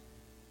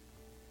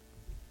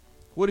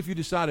 What if you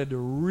decided to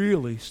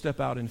really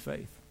step out in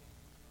faith?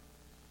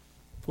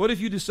 What if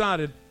you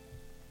decided,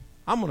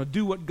 I'm going to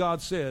do what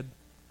God said.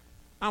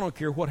 I don't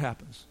care what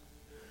happens.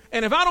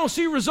 And if I don't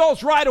see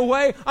results right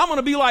away, I'm going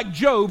to be like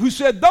Job, who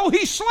said, though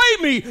he slay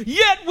me,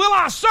 yet will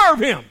I serve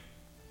him.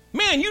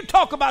 Man, you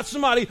talk about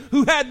somebody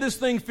who had this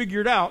thing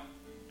figured out.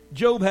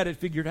 Job had it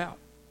figured out.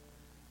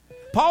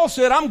 Paul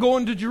said, I'm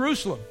going to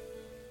Jerusalem.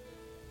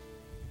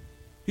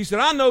 He said,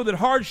 I know that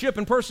hardship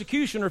and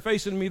persecution are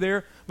facing me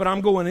there, but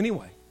I'm going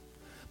anyway.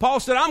 Paul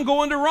said, I'm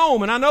going to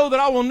Rome, and I know that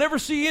I will never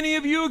see any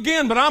of you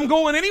again, but I'm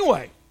going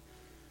anyway.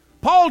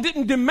 Paul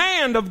didn't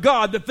demand of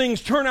God that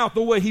things turn out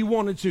the way he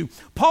wanted to.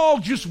 Paul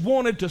just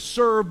wanted to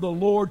serve the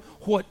Lord,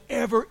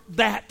 whatever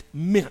that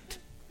meant.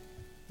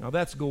 Now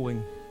that's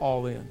going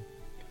all in.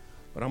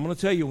 But I'm going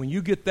to tell you, when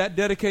you get that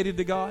dedicated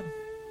to God,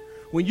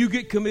 when you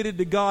get committed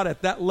to God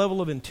at that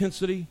level of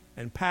intensity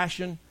and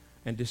passion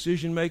and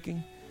decision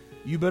making,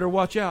 you better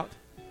watch out,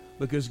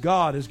 because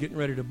God is getting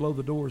ready to blow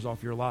the doors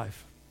off your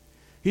life.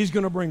 He's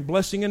going to bring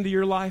blessing into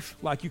your life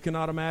like you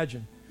cannot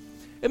imagine.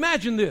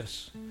 Imagine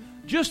this.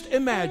 Just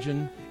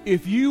imagine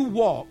if you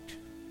walked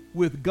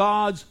with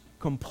God's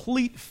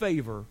complete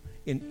favor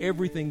in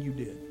everything you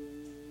did.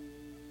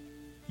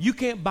 You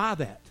can't buy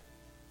that.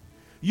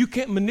 You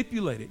can't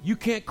manipulate it. You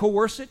can't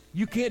coerce it.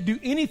 You can't do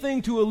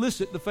anything to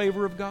elicit the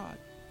favor of God.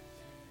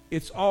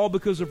 It's all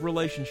because of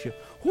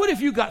relationship. What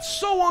if you got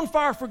so on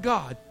fire for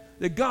God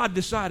that God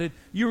decided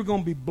you were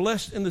going to be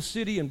blessed in the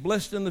city and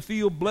blessed in the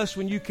field, blessed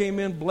when you came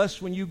in,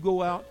 blessed when you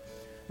go out,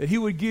 that He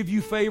would give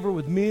you favor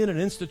with men and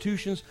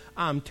institutions?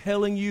 I'm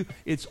telling you,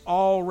 it's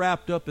all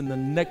wrapped up in the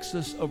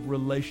nexus of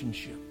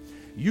relationship.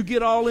 You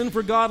get all in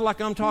for God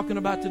like I'm talking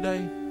about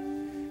today,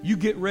 you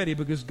get ready,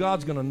 because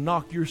God's going to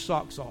knock your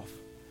socks off.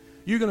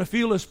 You're going to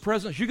feel His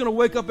presence. You're going to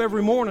wake up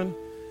every morning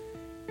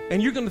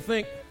and you're going to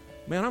think,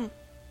 man,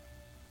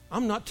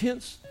 I'm not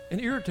tense and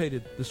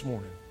irritated this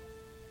morning.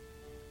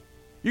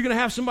 You're going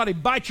to have somebody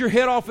bite your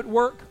head off at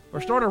work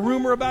or start a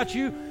rumor about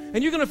you,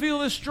 and you're going to feel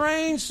this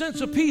strange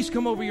sense of peace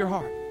come over your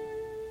heart.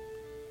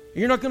 And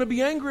you're not going to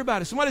be angry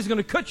about it. Somebody's going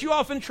to cut you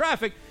off in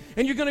traffic,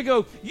 and you're going to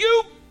go,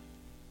 you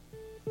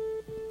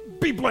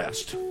be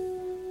blessed.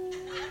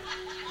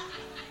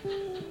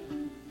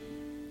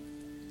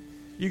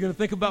 You're going to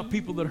think about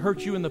people that hurt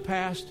you in the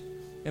past,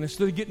 and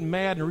instead of getting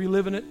mad and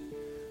reliving it,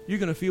 you're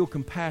going to feel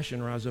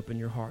compassion rise up in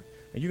your heart,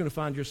 and you're going to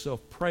find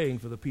yourself praying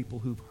for the people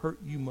who've hurt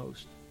you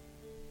most.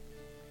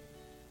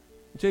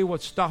 I'll tell you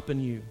what's stopping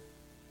you.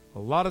 A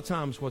lot of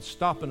times what's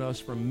stopping us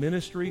from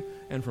ministry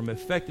and from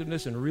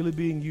effectiveness and really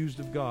being used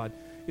of God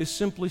is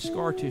simply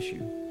scar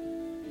tissue.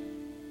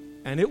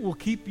 And it will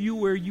keep you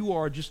where you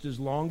are just as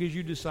long as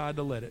you decide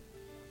to let it.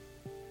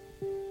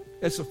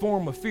 It's a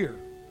form of fear.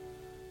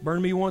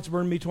 Burn me once,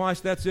 burn me twice,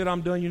 that's it,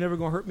 I'm done, you're never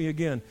going to hurt me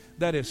again.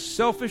 That is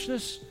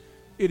selfishness,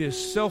 it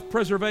is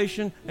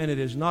self-preservation, and it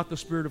is not the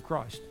Spirit of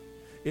Christ.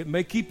 It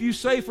may keep you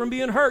safe from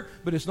being hurt,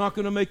 but it's not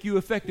going to make you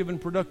effective and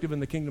productive in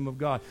the kingdom of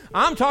God.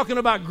 I'm talking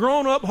about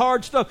grown-up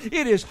hard stuff.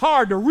 It is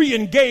hard to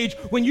re-engage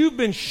when you've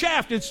been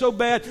shafted so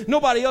bad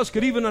nobody else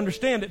could even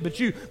understand it but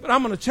you. But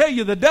I'm going to tell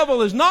you, the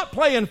devil is not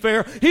playing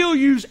fair. He'll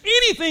use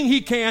anything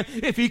he can.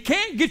 If he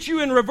can't get you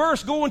in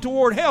reverse going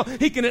toward hell,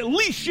 he can at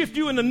least shift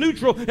you into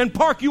neutral and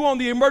park you on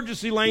the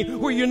emergency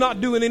lane where you're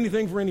not doing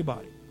anything for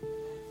anybody.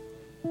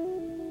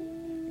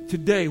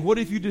 Today, what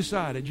if you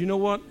decided, you know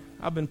what?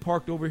 I've been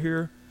parked over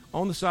here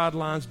on the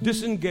sidelines,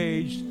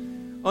 disengaged,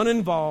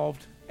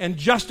 uninvolved, and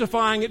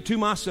justifying it to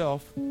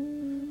myself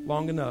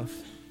long enough.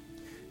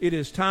 It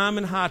is time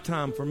and high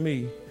time for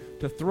me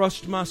to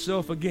thrust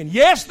myself again.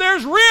 Yes,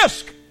 there's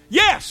risk.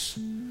 Yes,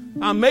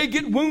 I may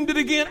get wounded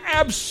again.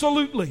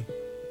 Absolutely.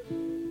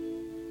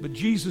 But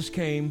Jesus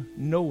came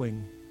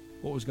knowing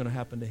what was going to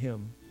happen to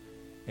Him,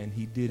 and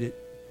He did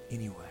it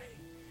anyway.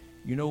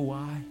 You know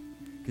why?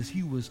 Because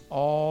He was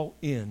all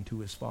in to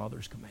His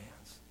Father's commands.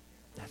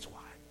 That's why.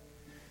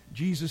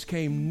 Jesus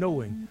came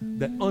knowing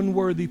that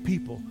unworthy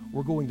people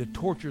were going to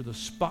torture the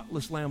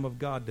spotless Lamb of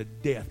God to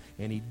death,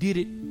 and He did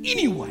it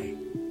anyway.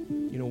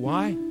 You know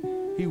why?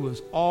 He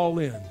was all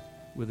in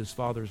with His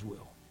Father's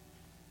will.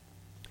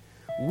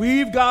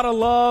 We've got to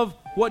love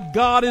what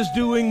God is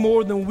doing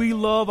more than we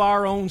love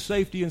our own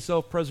safety and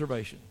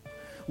self-preservation.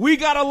 We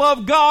got to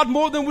love God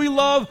more than we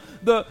love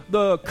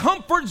the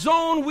comfort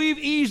zone we've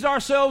eased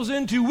ourselves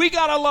into. We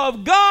got to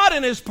love God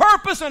and His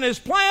purpose and His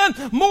plan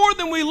more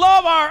than we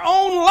love our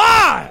own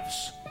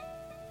lives.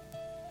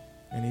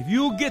 And if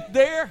you'll get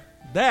there,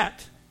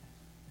 that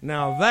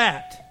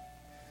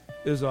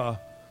is a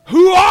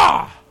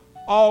hoo-ah,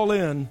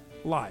 all-in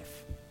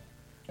life.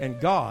 And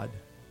God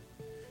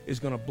is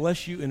going to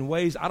bless you in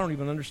ways I don't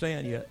even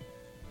understand yet.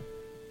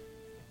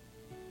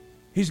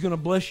 He's going to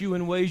bless you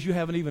in ways you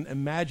haven't even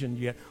imagined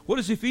yet. What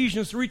does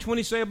Ephesians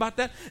 3:20 say about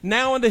that?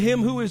 Now unto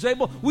Him who is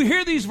able. We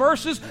hear these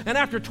verses, and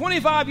after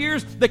 25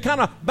 years, they kind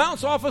of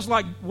bounce off us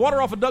like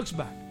water off a duck's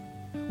back.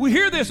 We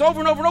hear this over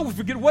and over and over. We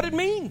forget what it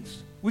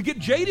means. We get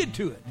jaded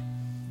to it.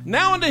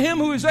 Now unto Him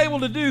who is able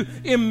to do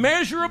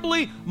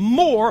immeasurably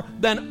more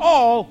than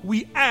all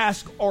we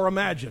ask or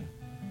imagine.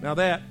 Now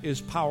that is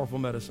powerful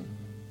medicine.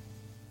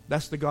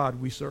 That's the God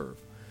we serve.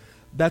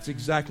 That's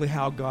exactly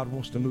how God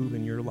wants to move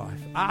in your life.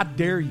 I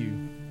dare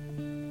you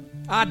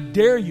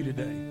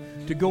today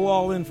to go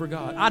all in for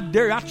God.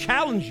 I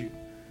challenge you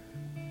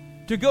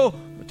to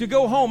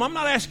go home. I'm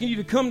not asking you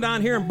to come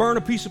down here and burn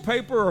a piece of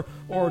paper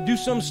or do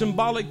some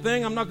symbolic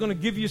thing. I'm not going to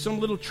give you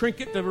some little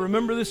trinket to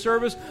remember this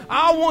service.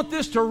 I want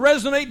this to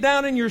resonate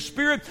down in your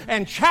spirit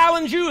and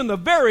challenge you in the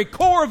very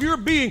core of your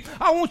being.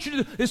 I want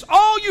you to, it's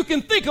all you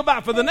can think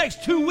about for the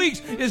next 2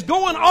 weeks is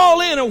going all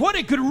in and what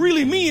it could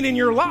really mean in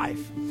your life.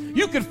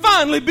 You could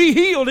finally be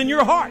healed in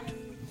your heart.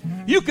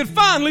 You could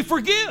finally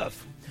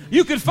forgive.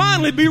 You could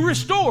finally be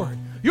restored.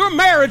 Your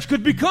marriage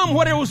could become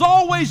what it was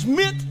always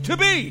meant to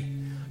be.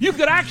 You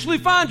could actually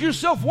find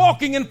yourself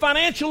walking in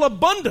financial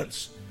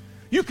abundance.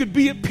 You could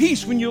be at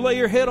peace when you lay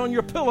your head on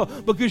your pillow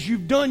because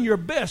you've done your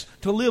best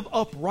to live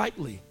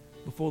uprightly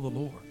before the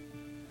Lord.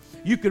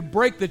 You could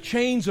break the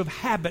chains of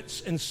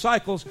habits and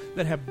cycles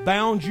that have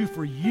bound you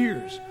for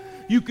years.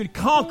 You could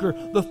conquer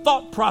the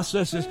thought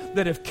processes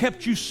that have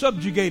kept you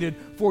subjugated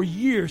for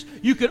years.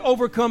 You could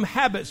overcome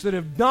habits that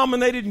have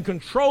dominated and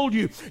controlled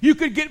you. You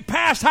could get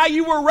past how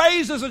you were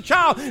raised as a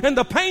child and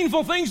the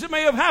painful things that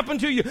may have happened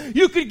to you.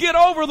 You could get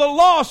over the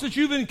loss that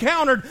you've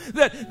encountered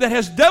that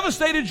has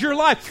devastated your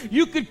life.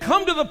 You could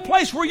come to the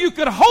place where you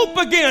could hope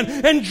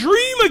again and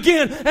dream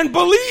again and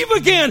believe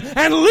again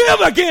and live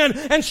again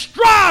and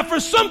strive for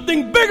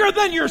something bigger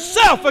than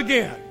yourself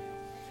again.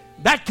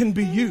 That can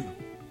be you.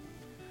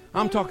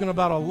 I'm talking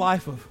about a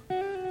life of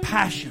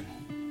passion,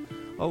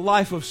 a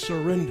life of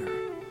surrender,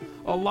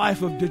 a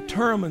life of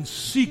determined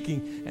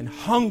seeking and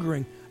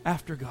hungering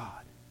after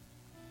God.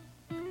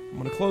 I'm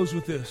going to close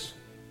with this.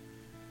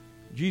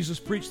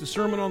 Jesus preached the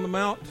Sermon on the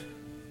Mount,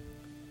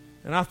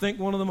 and I think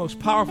one of the most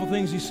powerful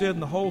things he said in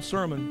the whole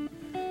sermon,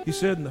 he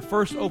said in the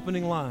first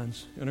opening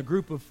lines in a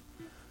group of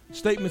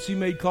statements he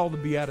made called the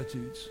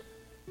Beatitudes.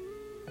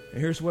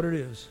 And here's what it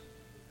is.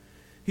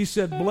 He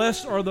said,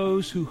 "Blessed are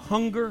those who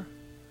hunger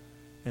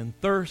and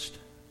thirst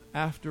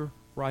after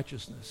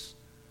righteousness,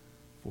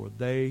 for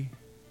they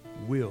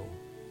will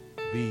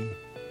be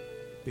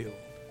filled."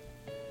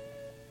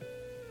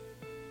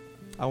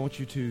 I want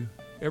you to,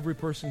 every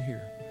person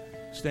here,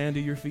 stand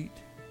to your feet.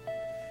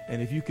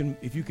 And if you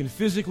can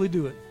physically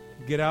do it,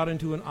 get out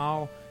into an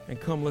aisle and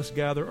come, let's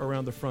gather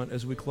around the front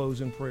as we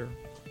close in prayer.